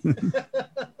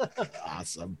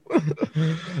 Awesome.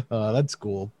 That's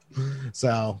cool.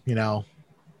 So,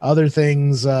 other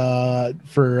things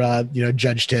for,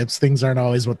 judge tips, things aren't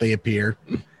always what they appear.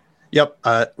 Yep.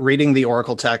 Reading the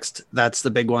Oracle text, that's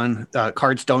the big one.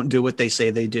 Cards don't do what they say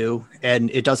they do.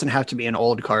 And it doesn't have to be an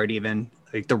old card even.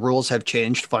 Like the rules have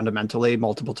changed fundamentally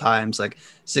multiple times, like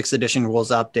 6th edition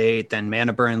rules update, then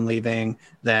mana burn leaving,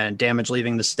 then damage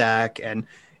leaving the stack. And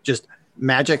just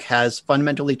Magic has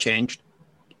fundamentally changed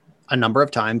a number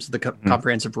of times. The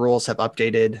comprehensive rules have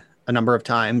updated a number of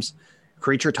times.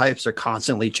 Creature types are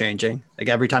constantly changing. Like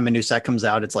every time a new set comes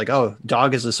out, it's like, oh,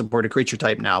 dog is a supported creature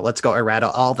type now. Let's go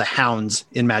errata all the hounds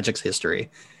in Magic's history.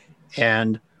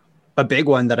 And a big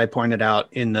one that I pointed out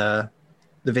in the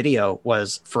video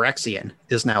was Phyrexian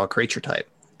is now a creature type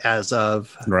as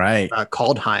of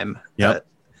Kaldheim. Yep.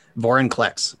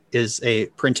 Vorinclex is a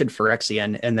printed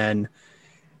Phyrexian, and then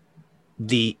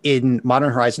in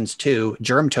Modern Horizons 2,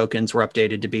 germ tokens were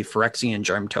updated to be Phyrexian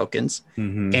germ tokens,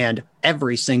 and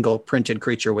every single printed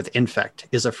creature with infect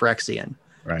is a Phyrexian.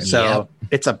 Right. So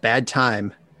it's a bad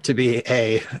time to be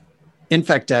a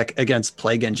infect deck against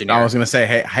Plague Engineer. I was going to say,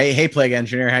 hey, Plague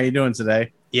Engineer, how you doing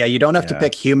today? Yeah, you don't have to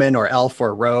pick human or elf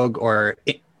or rogue or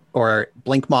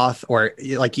blink moth or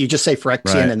like you just say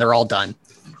Phyrexian and they're all done.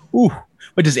 Ooh.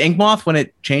 But does ink moth, when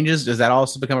it changes, does that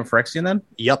also become a Phyrexian then?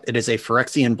 Yep, it is a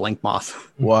Phyrexian blink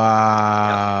moth.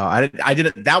 Wow. Yep. I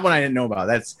did that one I didn't know about.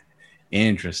 That's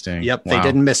interesting. Yep, wow. They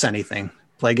didn't miss anything.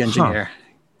 Plague Engineer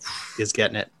is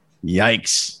getting it.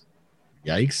 Yikes.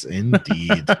 Yikes,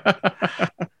 indeed.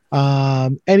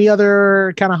 Any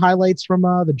other kind of highlights from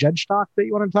the judge talk that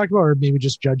you want to talk about, or maybe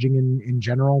just judging in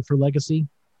general for Legacy?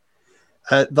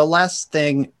 The last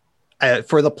thing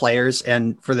for the players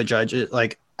and for the judges,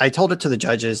 like I told it to the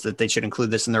judges that they should include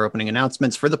this in their opening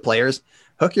announcements. For the players,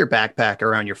 hook your backpack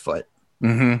around your foot.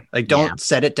 Mm-hmm. Like, don't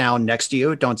set it down next to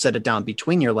you. Don't set it down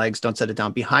between your legs. Don't set it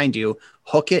down behind you.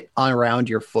 Hook it on around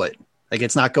your foot. Like,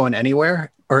 it's not going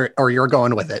anywhere, or you're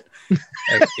going with it.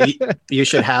 Like, you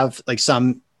should have like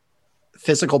some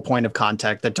physical point of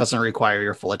contact that doesn't require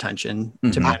your full attention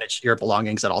to manage your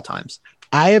belongings at all times.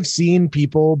 I have seen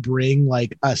people bring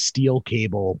like a steel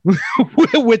cable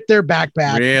with their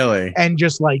backpack, really, and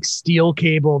just like steel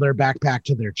cable their backpack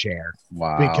to their chair.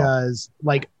 Wow. Because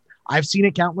like I've seen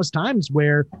it countless times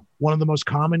where one of the most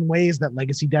common ways that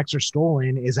Legacy decks are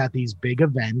stolen is at these big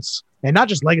events, and not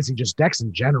just Legacy, just decks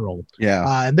in general.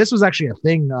 Yeah. And this was actually a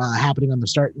thing happening on the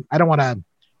start. I don't want to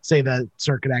say the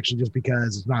circuit actually just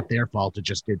because it's not their fault.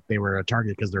 They were a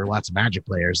target because there were lots of Magic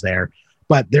players there.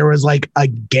 But there was like a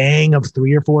gang of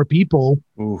 3 or 4 people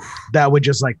that would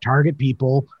just like target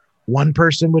people. One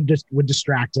person would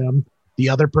distract them. The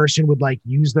other person would like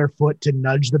use their foot to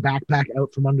nudge the backpack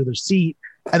out from under their seat.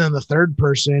 And then the third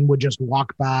person would just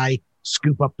walk by,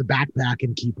 scoop up the backpack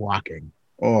and keep walking.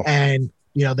 Oh. And,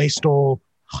 you know, they stole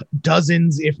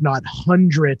dozens, if not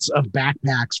hundreds of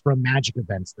backpacks from Magic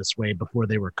events this way before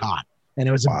they were caught. And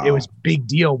it was a big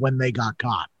deal when they got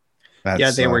caught.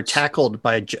 They were tackled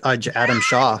by Judge Adam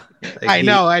Shaw. I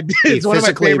know. It's one of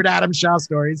my favorite Adam Shaw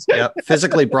stories.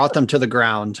 Physically brought them to the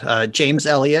ground. James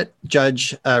Elliott,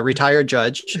 retired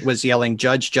judge, was yelling,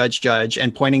 "Judge, judge, judge,"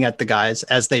 and pointing at the guys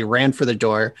as they ran for the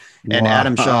door. And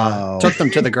Adam Shaw took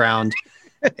them to the ground.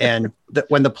 And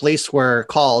when the police were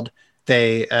called,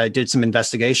 they did some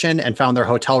investigation and found their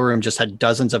hotel room just had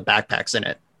dozens of backpacks in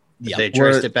it. Yep. They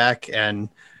traced it back, and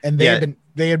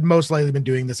they had most likely been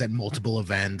doing this at multiple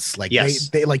events. Like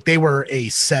they were a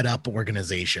set up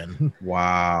organization.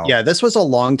 Wow. Yeah, this was a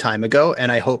long time ago,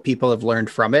 and I hope people have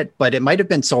learned from it. But it might have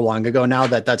been so long ago now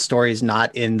that story is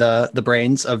not in the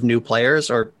brains of new players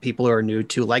or people who are new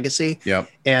to Legacy. Yep.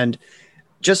 And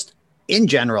just in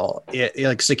general,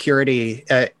 like security,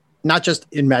 not just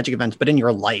in Magic events, but in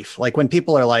your life. Like when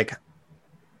people are like,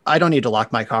 I don't need to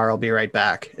lock my car, I'll be right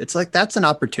back. It's like, that's an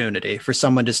opportunity for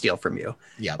someone to steal from you.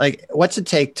 Yeah. Like, what's it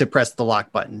take to press the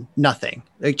lock button? Nothing.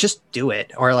 Like, just do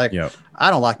it. Or like, I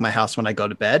don't lock my house when I go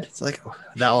to bed. It's like,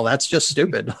 that's just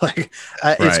stupid. Like,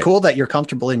 it's cool that you're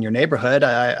comfortable in your neighborhood.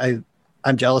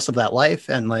 I'm jealous of that life.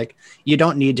 And like, you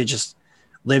don't need to just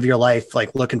live your life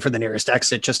like looking for the nearest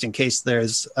exit just in case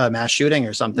there's a mass shooting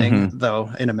or something,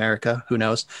 though in America, who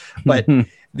knows? But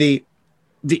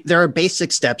there are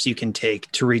basic steps you can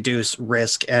take to reduce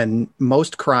risk, and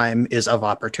most crime is of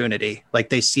opportunity. Like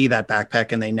they see that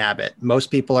backpack and they nab it.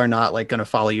 Most people are not like going to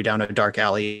follow you down a dark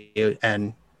alley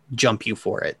and jump you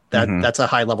for it. That's a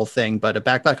high level thing, but a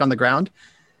backpack on the ground,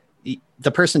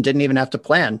 the person didn't even have to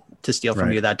plan to steal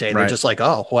from you that day. They're just like,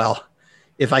 oh, well,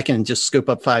 if I can just scoop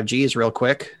up 5 Gs real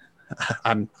quick,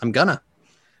 I'm gonna.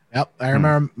 Yep. I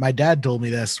remember my dad told me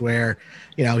this where,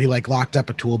 you know, he like locked up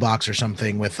a toolbox or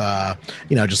something with,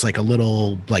 you know, just like a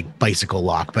little like bicycle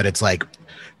lock, but it's like,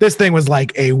 this thing was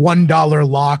like a $1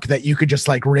 lock that you could just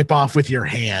like rip off with your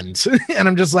hands. And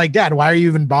I'm just like, Dad, why are you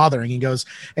even bothering? He goes,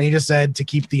 and he just said to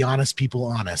keep the honest people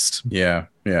honest. Yeah.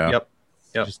 Yeah. Yep.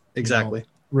 Just, exactly. You know,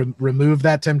 remove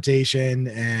that temptation,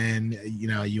 and you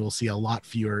know you will see a lot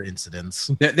fewer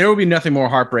incidents. There will be nothing more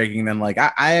heartbreaking than like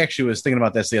I actually was thinking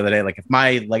about this the other day. Like if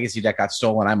my Legacy deck got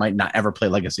stolen, I might not ever play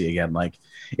Legacy again. Like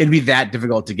it'd be that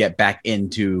difficult to get back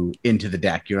into the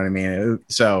deck. You know what I mean?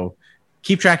 So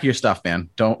keep track of your stuff, man.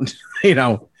 Don't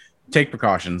take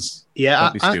precautions.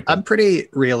 Yeah, I'm pretty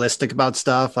realistic about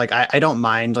stuff. Like I don't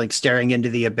mind like staring into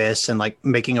the abyss and like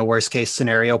making a worst case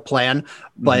scenario plan,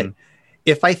 but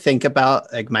if I think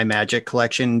about like my Magic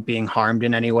collection being harmed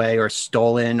in any way or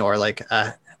stolen or like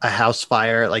a house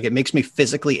fire, like it makes me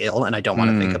physically ill and I don't want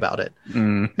to think about it.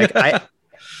 Like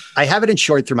I have it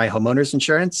insured through my homeowner's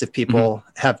insurance. If people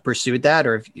have pursued that,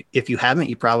 or if you haven't,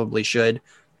 you probably should.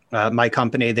 My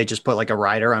company, they just put like a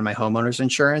rider on my homeowner's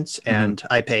insurance and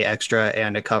I pay extra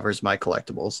and it covers my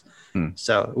collectibles.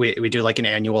 So we do like an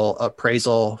annual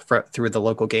appraisal through the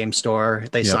local game store.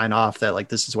 They sign off that like,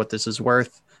 this is what this is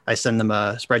worth. I send them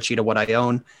a spreadsheet of what I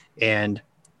own, and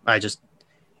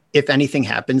if anything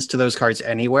happens to those cards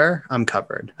anywhere, I'm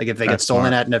covered. Like if they get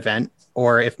stolen at an event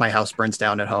or if my house burns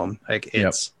down at home, like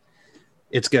it's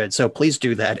good. So please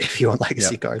do that if you want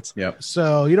legacy cards. Yep.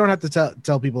 So you don't have to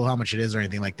tell people how much it is or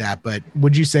anything like that, but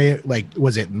would you say like,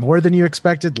 was it more than you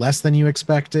expected, less than you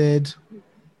expected?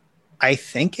 I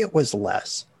think it was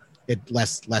less.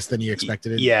 Less than you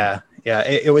expected it? Yeah.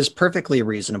 It was perfectly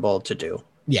reasonable to do.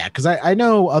 Yeah, because I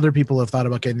know other people have thought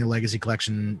about getting the legacy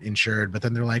collection insured, but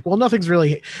then they're like, well, nothing's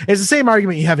really, it's the same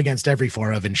argument you have against every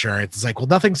form of insurance. It's like, well,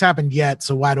 nothing's happened yet,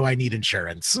 so why do I need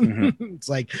insurance? Mm-hmm. It's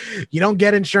like, you don't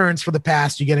get insurance for the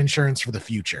past, you get insurance for the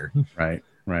future. Right.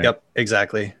 Yep,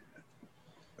 exactly.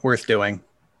 Worth doing.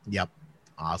 Yep.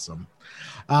 Awesome.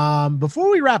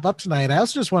 Before we wrap up tonight, I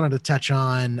also just wanted to touch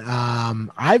on,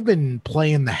 I've been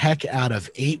playing the heck out of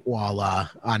 8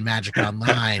 Walla on Magic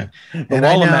Online. The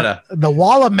Walla meta. The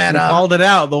Walla meta. We called it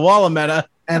out, the Walla meta.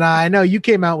 And I know you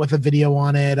came out with a video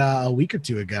on it a week or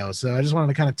two ago. So I just wanted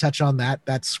to kind of touch on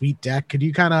that sweet deck. Could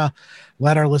you kind of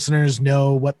let our listeners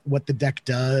know what the deck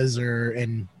does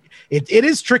and it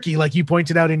is tricky. Like you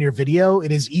pointed out in your video,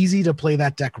 it is easy to play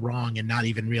that deck wrong and not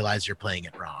even realize you're playing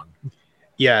it wrong.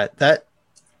 Yeah,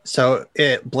 So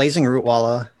Blazing Root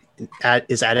Walla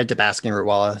is added to Basking Root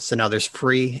Walla. So now there's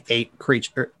free 8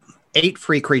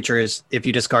 free creatures. If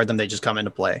you discard them, they just come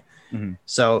into play. Mm-hmm.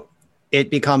 So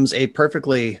it becomes a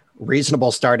perfectly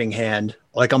reasonable starting hand,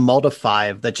 like a mull of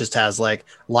 5 that just has like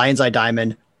Lion's Eye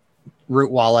Diamond, Root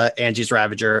Walla, Angie's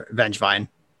Ravager, Vengevine.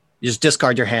 You just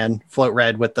discard your hand, float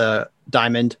red with the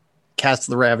diamond, cast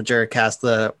the Ravager, cast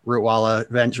the Root Walla,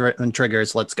 and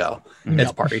triggers. Let's go. Mm-hmm.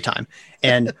 It's party time.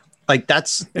 And like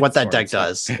that's what that deck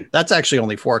does. That's actually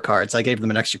only 4 cards. I gave them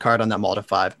an extra card on that mull to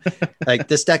 5. Like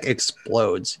this deck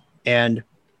explodes. And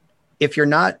if you're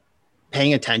not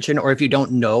paying attention, or if you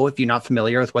don't know, if you're not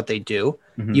familiar with what they do,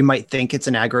 mm-hmm. you might think it's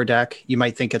an aggro deck. You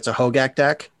might think it's a Hogak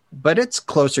deck, but it's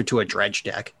closer to a Dredge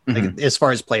deck. Mm-hmm. Like, as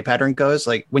far as play pattern goes,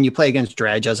 like when you play against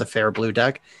Dredge as a fair blue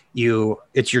deck,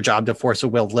 it's your job to force a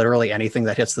will literally anything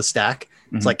that hits the stack.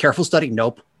 Mm-hmm. It's like Careful Study,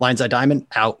 nope. Lion's Eye Diamond,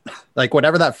 out. Like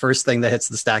whatever that first thing that hits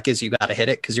the stack is, you got to hit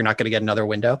it because you're not going to get another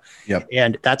window. Yep.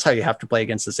 And that's how you have to play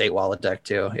against this 8 Wallet deck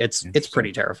too. It's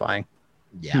pretty terrifying.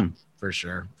 Yeah. For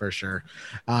sure.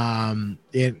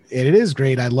 It is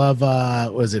great. I love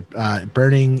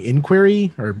Burning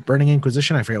Inquiry or Burning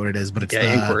Inquisition? I forget what it is, but it's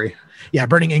Inquiry. Yeah,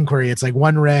 Burning Inquiry. It's like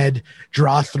 1 red,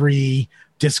 draw 3,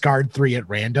 discard 3 at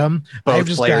random.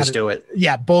 Both players do it.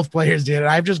 Yeah, both players did it.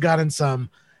 I've just gotten some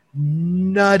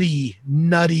nutty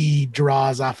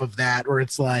draws off of that, where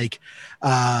it's like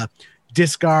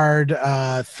discard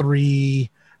 3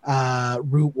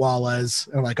 Root Wallas.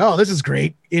 I'm like, oh, this is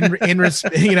great. In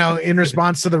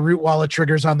response to the Root Walla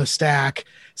triggers on the stack,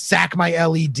 sack my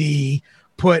LED,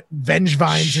 put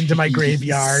Vengevines into my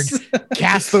graveyard,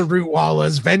 cast the Root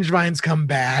Wallas, Vengevines come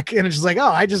back, and it's just like,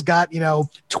 oh, I just got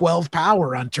 12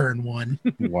 power on turn 1.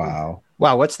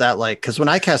 Wow, what's that like? Because when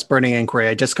I cast Burning Inquiry,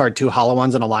 I discard 2 Hollow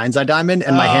Ones and a Lion's Eye Diamond,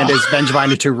 and my hand is Vengevine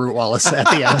to 2 Root Wallace at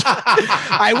the end.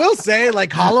 I will say,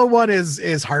 like, Hollow One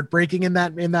is heartbreaking in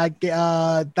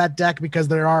that deck, because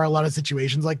there are a lot of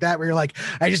situations like that where you're like,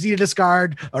 I just need to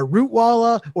discard a Root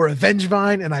Walla or a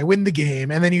Vengevine, and I win the game.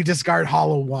 And then you discard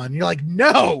Hollow One. You're like,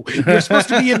 no, you're supposed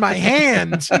to be in my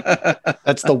hand.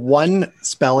 That's the one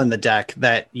spell in the deck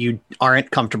that you aren't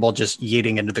comfortable just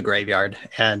yeeting into the graveyard,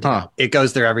 and it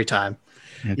goes there every time.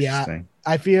 Yeah,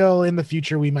 I feel in the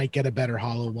future we might get a better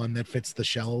Hollow One that fits the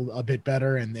shell a bit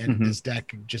better, and then this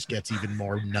deck just gets even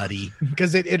more nutty,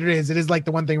 because it is like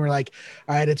the one thing we're like,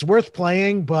 all right, it's worth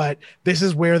playing, but this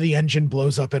is where the engine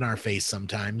blows up in our face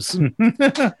sometimes.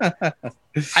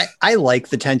 I like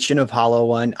the tension of Hollow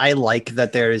One. I like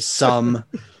that there's some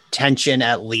tension,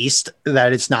 at least,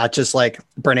 that it's not just like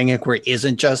Burning Inquiry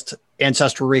isn't just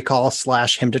Ancestral Recall /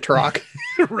 Hymn to Turok.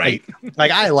 Right. Like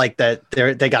I like that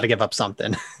they got to give up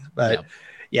something. But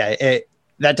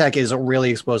that deck is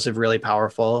really explosive, really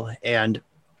powerful, and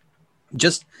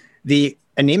just the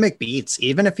anemic beats,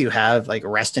 even if you have like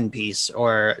Rest in Peace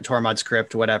or Tormod's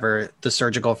Crypt, whatever, the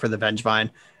Surgical for the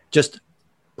Vengevine, just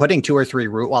putting 2 or 3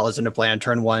 Root Wallas into play on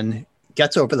turn 1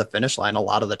 gets over the finish line a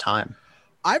lot of the time.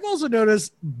 I've also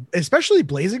noticed, especially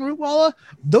Blazing Root Walla,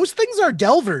 those things are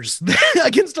delvers.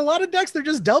 Against a lot of decks, they're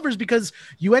just delvers, because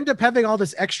you end up having all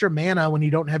this extra mana when you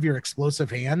don't have your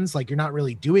explosive hands. Like, you're not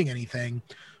really doing anything.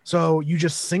 So you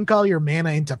just sink all your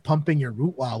mana into pumping your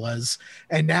Root Wallas,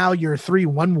 and now your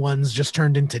 3/1/1s just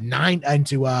turned into 3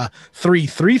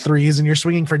 3/3s, and you're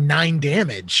swinging for 9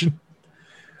 damage.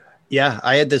 Yeah,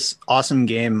 I had this awesome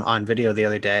game on video the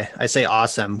other day. I say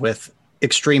awesome with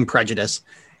extreme prejudice.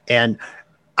 And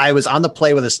I was on the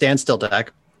play with a standstill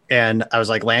deck, and I was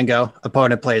like, land go.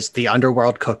 Opponent plays the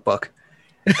Underworld Cookbook.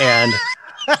 And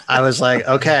I was like,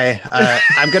 okay,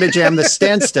 I'm going to jam the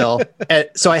Standstill. And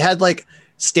so I had like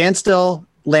Standstill,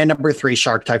 land number 3,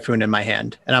 Shark Typhoon in my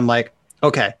hand. And I'm like,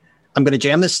 okay, I'm going to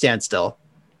jam this Standstill.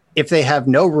 If they have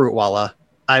no Rootwalla,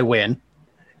 I win.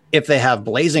 If they have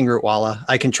Blazing Rootwalla,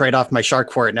 I can trade off my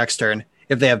Shark for it next turn.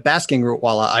 If they have Basking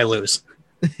Rootwalla, I lose.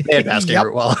 They had Basking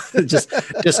Rootwalla. Just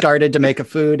discarded to make a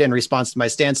food in response to my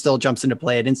Standstill, jumps into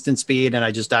play at instant speed, and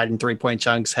I just died in 3-point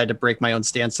chunks, had to break my own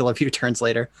Standstill a few turns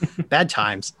later. Bad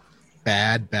times.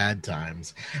 Bad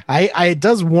times. It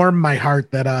does warm my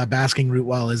heart that Basking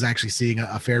Rootwalla is actually seeing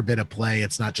a fair bit of play.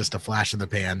 It's not just a flash in the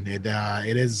pan.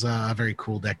 It is a very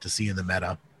cool deck to see in the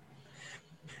meta.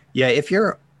 Yeah, if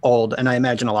you're old, and I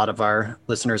imagine a lot of our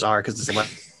listeners are, because it's a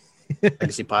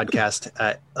legacy podcast,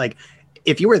 like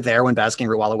if you were there when Basking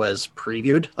Rootwalla was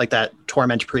previewed, like that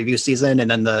Torment preview season, and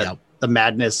then the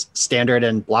Madness standard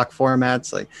and block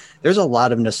formats, like there's a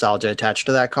lot of nostalgia attached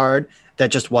to that card that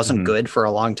just wasn't good for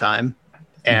a long time.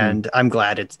 And I'm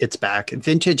glad it's back.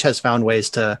 Vintage has found ways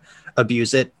to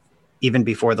abuse it even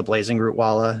before the Blazing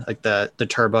Rootwalla, like the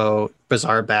Turbo,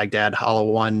 Bizarre Baghdad, Hollow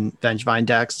One, Vengevine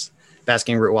decks,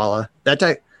 Basking Rootwalla. That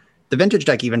deck, the Vintage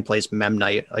deck even plays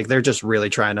Memnite. Like they're just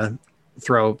really trying to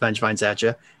throw Vengevines at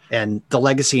you. And the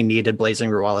Legacy needed Blazing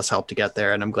Rootwalla's help to get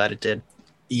there, and I'm glad it did.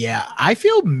 Yeah, I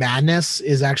feel Madness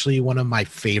is actually one of my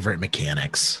favorite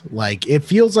mechanics. Like, it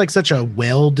feels like such a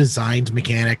well-designed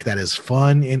mechanic that is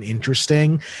fun and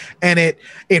interesting, and it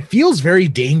feels very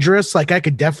dangerous. Like, I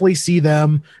could definitely see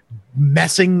them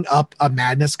messing up a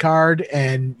Madness card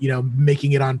and, you know,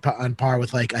 making it on par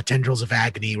with like a Tendrils of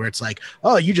Agony, where it's like,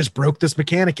 oh, you just broke this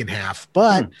mechanic in half.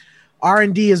 But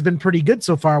R&D has been pretty good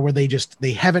so far, where they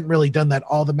haven't really done that.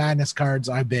 All the Madness cards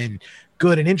have been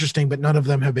good and interesting, but none of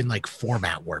them have been like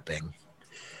format warping.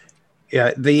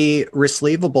 Yeah, the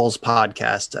Resleevables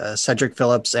podcast, Cedric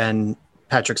Phillips and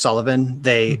Patrick Sullivan,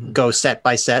 they go set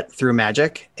by set through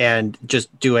Magic and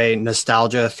just do a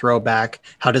nostalgia throwback.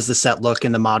 How does the set look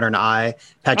in the modern eye?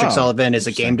 Patrick Sullivan is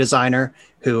a game designer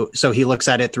so he looks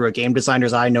at it through a game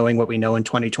designer's eye, knowing what we know in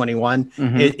 2021.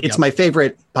 It's my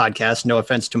favorite podcast. No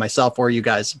offense to myself or you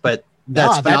guys, but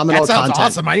that's phenomenal. That sounds content.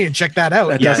 awesome. I need to check that out.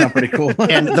 That does sound pretty cool.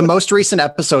 And the most recent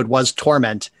episode was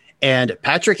Torment, and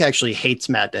Patrick actually hates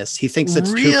Madness. He thinks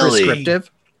it's too prescriptive.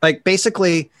 Like,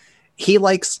 basically, he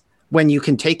likes when you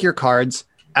can take your cards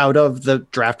out of the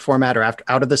draft format or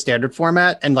out of the standard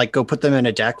format and like go put them in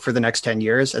a deck for the next 10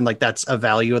 years. And like, that's a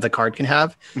value the card can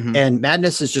have. And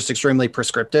Madness is just extremely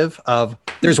prescriptive of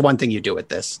there's one thing you do with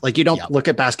this. Like, you don't look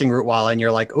at Basking Rootwalla and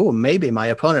you're like, oh, maybe my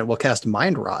opponent will cast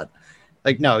Mind Rot.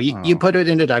 Like, no, you put it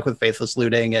in a deck with Faithless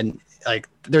Looting, and like,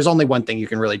 there's only one thing you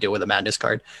can really do with a Madness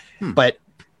card. But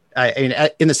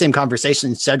in the same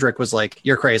conversation, Cedric was like,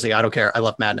 you're crazy. I don't care. I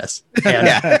love Madness. And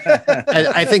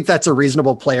I think that's a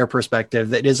reasonable player perspective.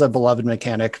 That is a beloved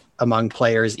mechanic among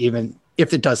players, even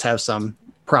if it does have some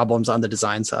problems on the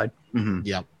design side.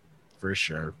 Yep, for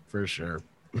sure.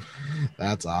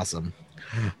 That's awesome.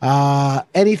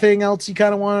 Anything else you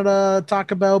kind of wanted to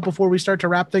talk about before we start to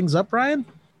wrap things up, Brian?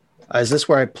 Is this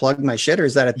where I plug my shit, or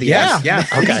is that at the end? Yeah.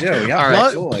 Okay. Yeah. All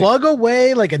right. Plug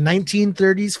away like a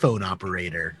 1930s phone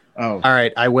operator. Oh, all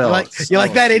right. I will. You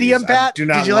like that idiom, Pat?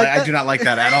 I do not like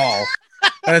that at all.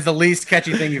 That is the least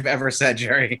catchy thing you've ever said,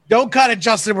 Jerry. Don't cut it,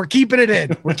 Justin. We're keeping it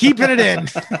in.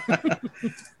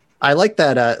 I like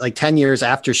that. Like 10 years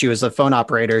after she was a phone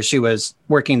operator, she was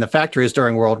working the factories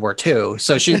during World War II.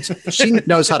 So she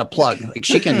knows how to plug. Like,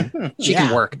 she can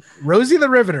work. Rosie the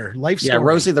Riveter, life story. Yeah,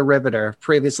 Rosie the Riveter.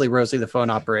 Previously Rosie the phone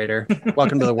operator.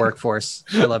 Welcome to the workforce.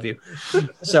 I love you.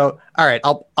 So, all right,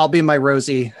 I'll be my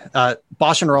Rosie.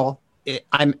 Bosch and Roll.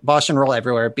 I'm Bosch and Roll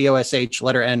everywhere. BOSH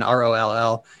letter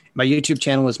NROLL. My YouTube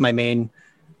channel is my main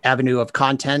avenue of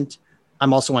content.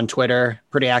 I'm also on Twitter,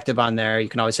 pretty active on there. You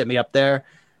can always hit me up there.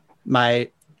 My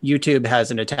YouTube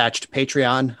has an attached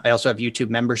Patreon. I also have YouTube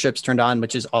memberships turned on,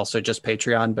 which is also just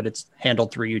Patreon, but it's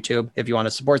handled through YouTube if you want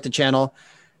to support the channel.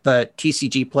 The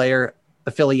TCG Player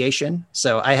affiliation.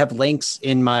 So I have links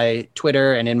in my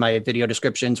Twitter and in my video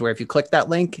descriptions where if you click that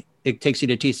link, it takes you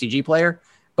to TCG Player,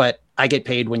 but I get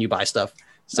paid when you buy stuff.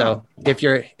 So if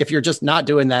you're just not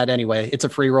doing that anyway, it's a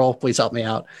free roll. Please help me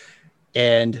out.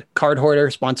 And Card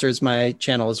Hoarder sponsors my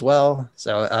channel as well.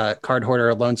 So Card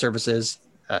Hoarder Loan Services.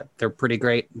 They're pretty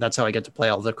great. That's how I get to play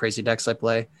all the crazy decks I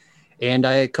play. And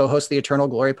I co-host the Eternal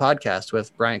Glory podcast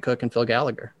with Brian Cook and Phil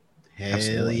Gallagher.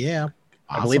 Hell yeah. Awesome.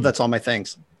 I believe that's all my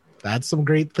things. That's some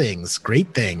great things.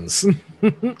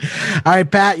 All right,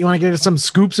 Pat, you want to get into some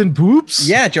scoops and poops?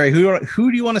 Yeah, Jerry,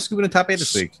 who do you want to scoop in the top 8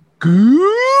 this week?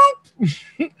 Scoop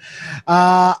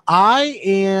I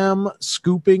am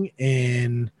scooping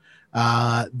in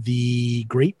the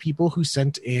great people who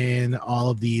sent in all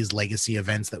of these legacy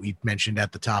events that we mentioned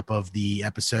at the top of the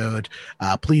episode.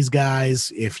 Please,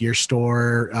 guys, if your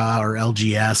store or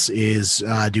LGS is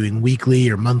doing weekly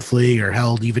or monthly or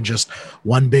held even just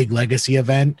one big legacy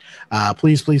event,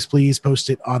 please post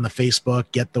it on the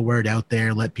Facebook. Get the word out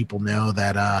there. Let people know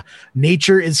that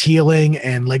nature is healing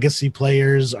and legacy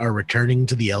players are returning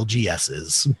to the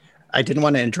LGSs. I didn't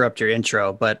want to interrupt your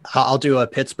intro, but I'll do a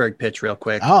Pittsburgh pitch real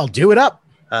quick. I'll do it up.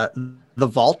 The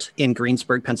Vault in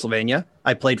Greensburg, Pennsylvania.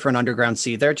 I played for an Underground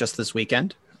Sea there just this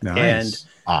weekend. Nice. And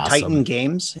Awesome. Titan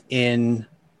Games in,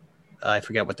 I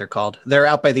forget what they're called. They're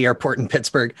out by the airport in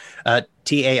Pittsburgh.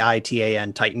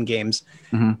 TAITAN, Titan Games.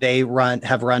 Mm-hmm. They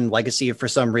have run Legacy for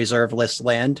some reserve list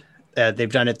land.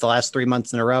 They've done it the last 3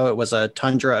 months in a row. It was a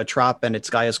Tundra, a Trop, and its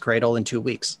Gaia's Cradle in 2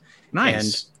 weeks.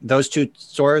 Nice. And those two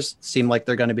stores seem like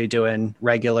they're going to be doing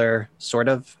regular sort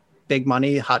of big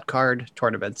money hot card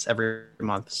tournaments every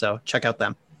month. So check out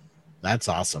them. That's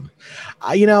awesome.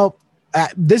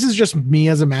 This is just me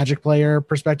as a Magic player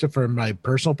perspective from my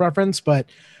personal preference, but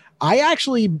I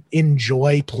actually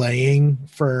enjoy playing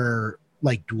for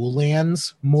like dual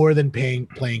lands more than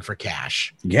playing for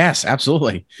cash. Yes,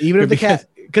 absolutely. Even if the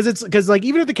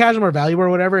even if the cash is more valuable or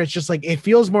whatever, it's just like it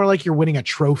feels more like you're winning a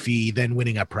trophy than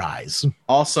winning a prize.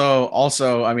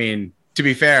 Also, I mean, to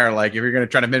be fair, like if you're going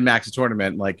to try to min-max a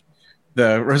tournament, like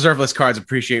the reserve list cards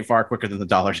appreciate far quicker than the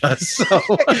dollar does. So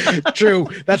true.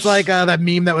 That's like that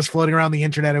meme that was floating around the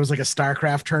internet. It was like a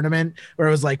StarCraft tournament where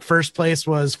it was like first place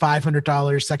was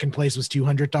 $500, second place was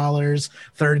 $200,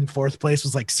 third and fourth place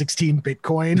was like 16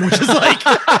 Bitcoin, which is like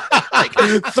like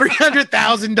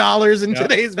 $300,000 in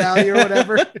today's value or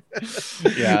whatever.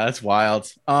 Yeah, that's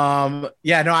wild.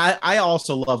 I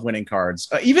also love winning cards.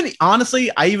 Even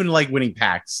honestly, I even like winning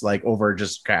packs like over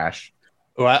just cash.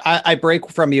 Well, I break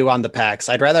from you on the packs.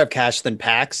 I'd rather have cash than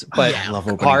packs, but I love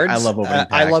cards. I love opening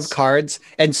packs. I love cards,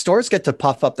 and stores get to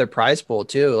puff up their prize pool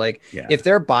too. Like if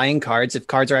they're buying cards, if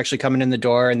cards are actually coming in the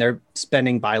door and they're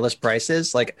spending buy list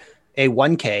prices, like a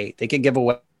 1K, they could give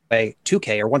away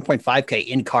 2K or 1.5K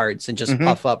in cards and just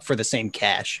puff up for the same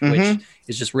cash, which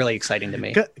is just really exciting to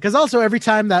me. Because also every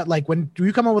time that like when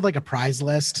you come up with like a prize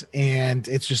list and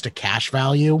it's just a cash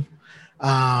value,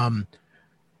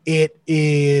 it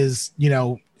is,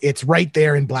 it's right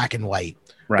there in black and white.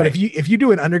 Right. But if you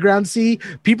do an Underground Sea,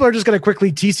 people are just going to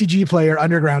quickly TCG player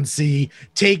Underground Sea,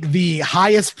 take the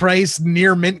highest price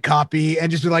near mint copy and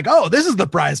just be like, oh, this is the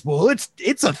prize pool. It's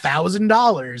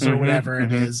 $1,000 or whatever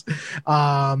it is.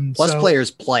 Plus players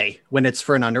play when it's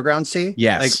for an Underground Sea.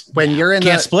 Yes. Like when you're in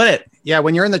split it. Yeah.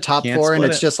 When you're in the top four and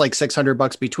it's just like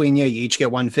 $600 between you each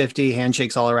get 150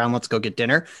 handshakes all around. Let's go get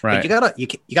dinner. Right. Like you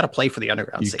gotta play for the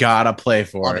Underground Sea. You gotta play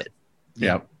for Love it.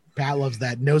 Yep. Pat loves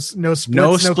that. No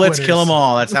splits, kill them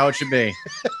all. That's how it should be.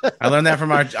 I learned that from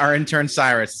our intern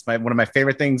Cyrus. It's one of my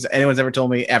favorite things anyone's ever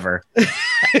told me ever.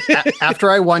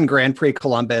 After I won Grand Prix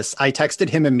Columbus, I texted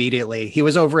him immediately. He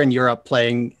was over in Europe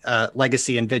playing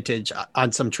Legacy and Vintage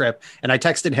on some trip, and I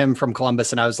texted him from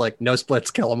Columbus, and I was like, "No splits,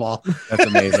 kill them all." That's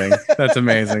amazing. That's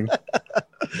amazing.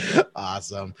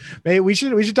 Awesome. Maybe we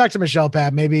should talk to Michelle,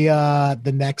 Pat. Maybe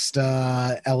the next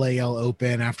LAL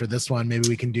Open after this one, maybe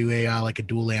we can do a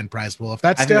dual land prize pool. If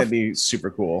that's I think that'd be super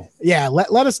cool. Yeah,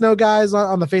 let us know, guys,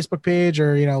 on the Facebook page,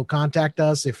 or contact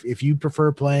us if you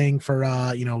prefer playing for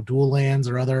dual lands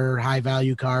or other high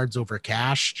value cards over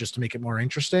cash, just to make it more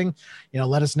interesting.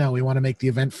 Let us know. We want to make the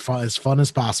event as fun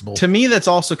as possible. To me, that's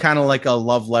also kind of like a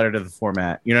love letter to the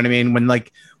format. You know what I mean?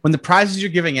 When the prizes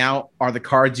you're giving out are the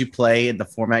cards you play in the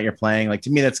format you're playing, like to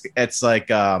me, it's like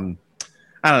I don't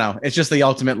know. It's just the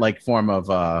ultimate like form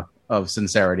of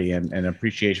sincerity and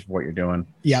appreciation for what you're doing.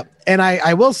 Yep. And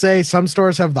I will say some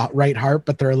stores have the right heart,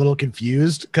 but they're a little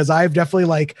confused because I've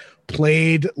definitely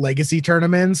played legacy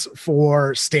tournaments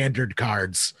for standard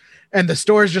cards, and the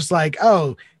store's just like,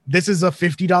 oh, this is a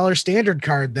 $50 standard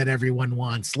card that everyone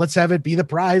wants. Let's have it be the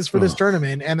prize for this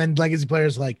tournament. And then legacy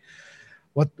players like,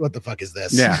 what the fuck is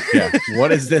this? Yeah.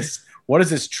 What is this? What is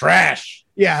this trash?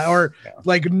 Yeah. Or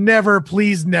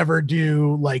please never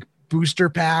do booster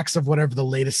packs of whatever the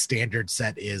latest standard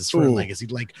set is for legacy.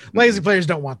 Legacy players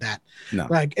don't want that. No.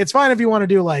 It's fine if you want to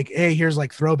do hey, here's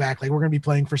throwback. We're going to be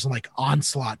playing for some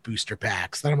onslaught booster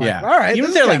packs. Then I'm all right.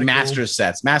 Even if they're master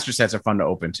sets. Master sets are fun to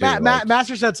open too.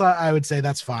 Master sets, I would say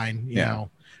that's fine. You know,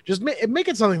 just make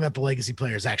it something that the legacy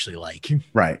players actually like.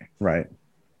 Right.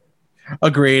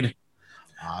 Agreed.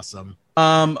 Awesome.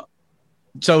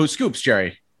 So scoops,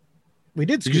 Jerry. We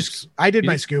did scoops. I did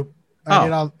my scoop.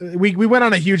 We went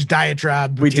on a huge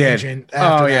diatribe. We did.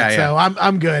 After that, so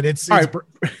I'm good. It's right.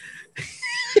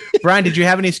 Brian, did you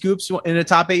have any scoops in the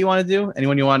top 8 you want to do?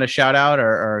 Anyone you want to shout out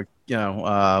or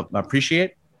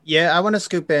appreciate? Yeah, I want to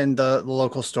scoop in the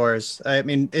local stores. I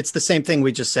mean, it's the same thing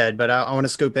we just said, but I want to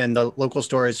scoop in the local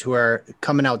stores who are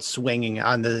coming out swinging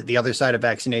on the other side of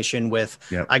vaccination with,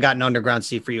 yep. I got an underground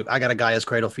seat for you. I got a Gaia's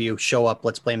Cradle for you. Show up.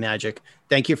 Let's play Magic.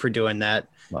 Thank you for doing that.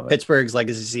 Pittsburgh's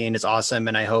legacy scene is awesome,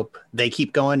 and I hope they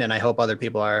keep going, and I hope other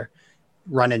people are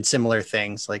running similar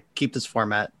things. Like, keep this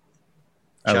format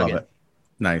chugging. I love it.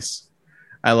 Nice.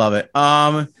 I love it.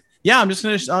 Yeah, I'm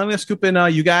gonna scoop in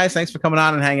you guys. Thanks for coming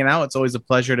on and hanging out. It's always a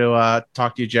pleasure to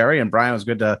talk to you, Jerry and Brian. It was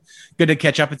good to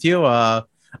catch up with you. I'm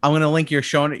gonna link your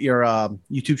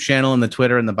YouTube channel and the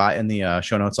Twitter and the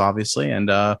show notes, obviously. And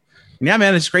yeah,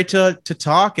 man, it's great to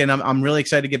talk. And I'm really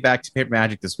excited to get back to Paper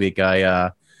Magic this week.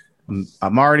 I'm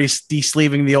already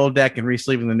de-sleeving the old deck and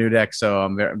re-sleeving the new deck, so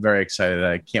I'm very, very excited.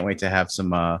 I can't wait to have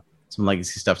some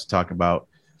legacy stuff to talk about.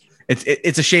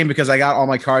 It's a shame because I got all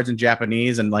my cards in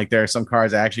Japanese, and like there are some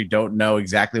cards I actually don't know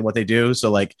exactly what they do. So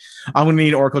like I'm gonna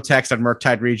need Oracle Text on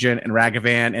Murktide Regent and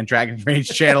Ragavan and Dragon Rage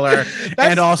Channeler,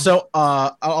 and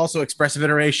also Expressive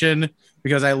Iteration,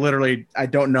 because I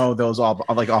don't know those all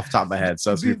like off the top of my head.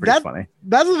 So it's pretty funny.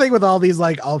 That's the thing with all these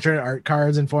like alternate art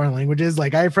cards in foreign languages.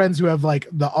 Like I have friends who have like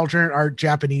the alternate art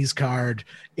Japanese card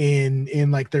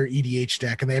in like their EDH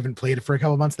deck, and they haven't played it for a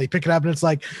couple months. They pick it up and it's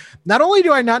like, not only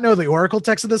do I not know the Oracle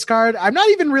text of this card, I'm not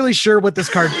even really sure what this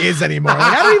card is anymore.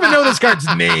 Like, I don't even know this card's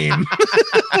name.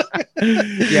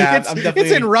 Yeah,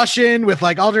 it's in Russian with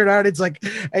like alternate art. It's like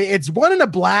it's 1 and a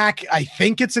black. I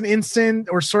think it's an instant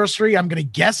or sorcery. I'm gonna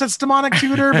guess it's Demonic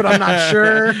Tutor, but I'm not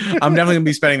sure. I'm definitely gonna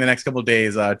be spending the next couple of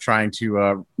days trying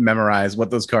to memorize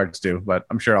what those cards do, but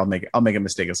I'm sure I'll make a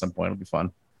mistake at some point. It'll be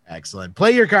fun. Excellent.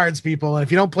 Play your cards, people. And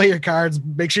if you don't play your cards,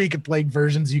 make sure you can play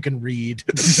versions you can read.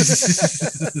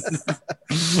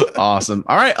 Awesome.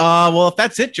 All right. Well, if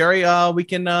that's it, Jerry, we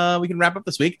can wrap up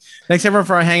this week. Thanks everyone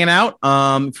for hanging out. If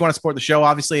you want to support the show,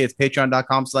 obviously it's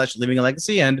patreon.com/leaving a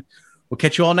legacy, and we'll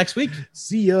catch you all next week.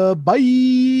 See ya.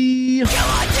 Bye.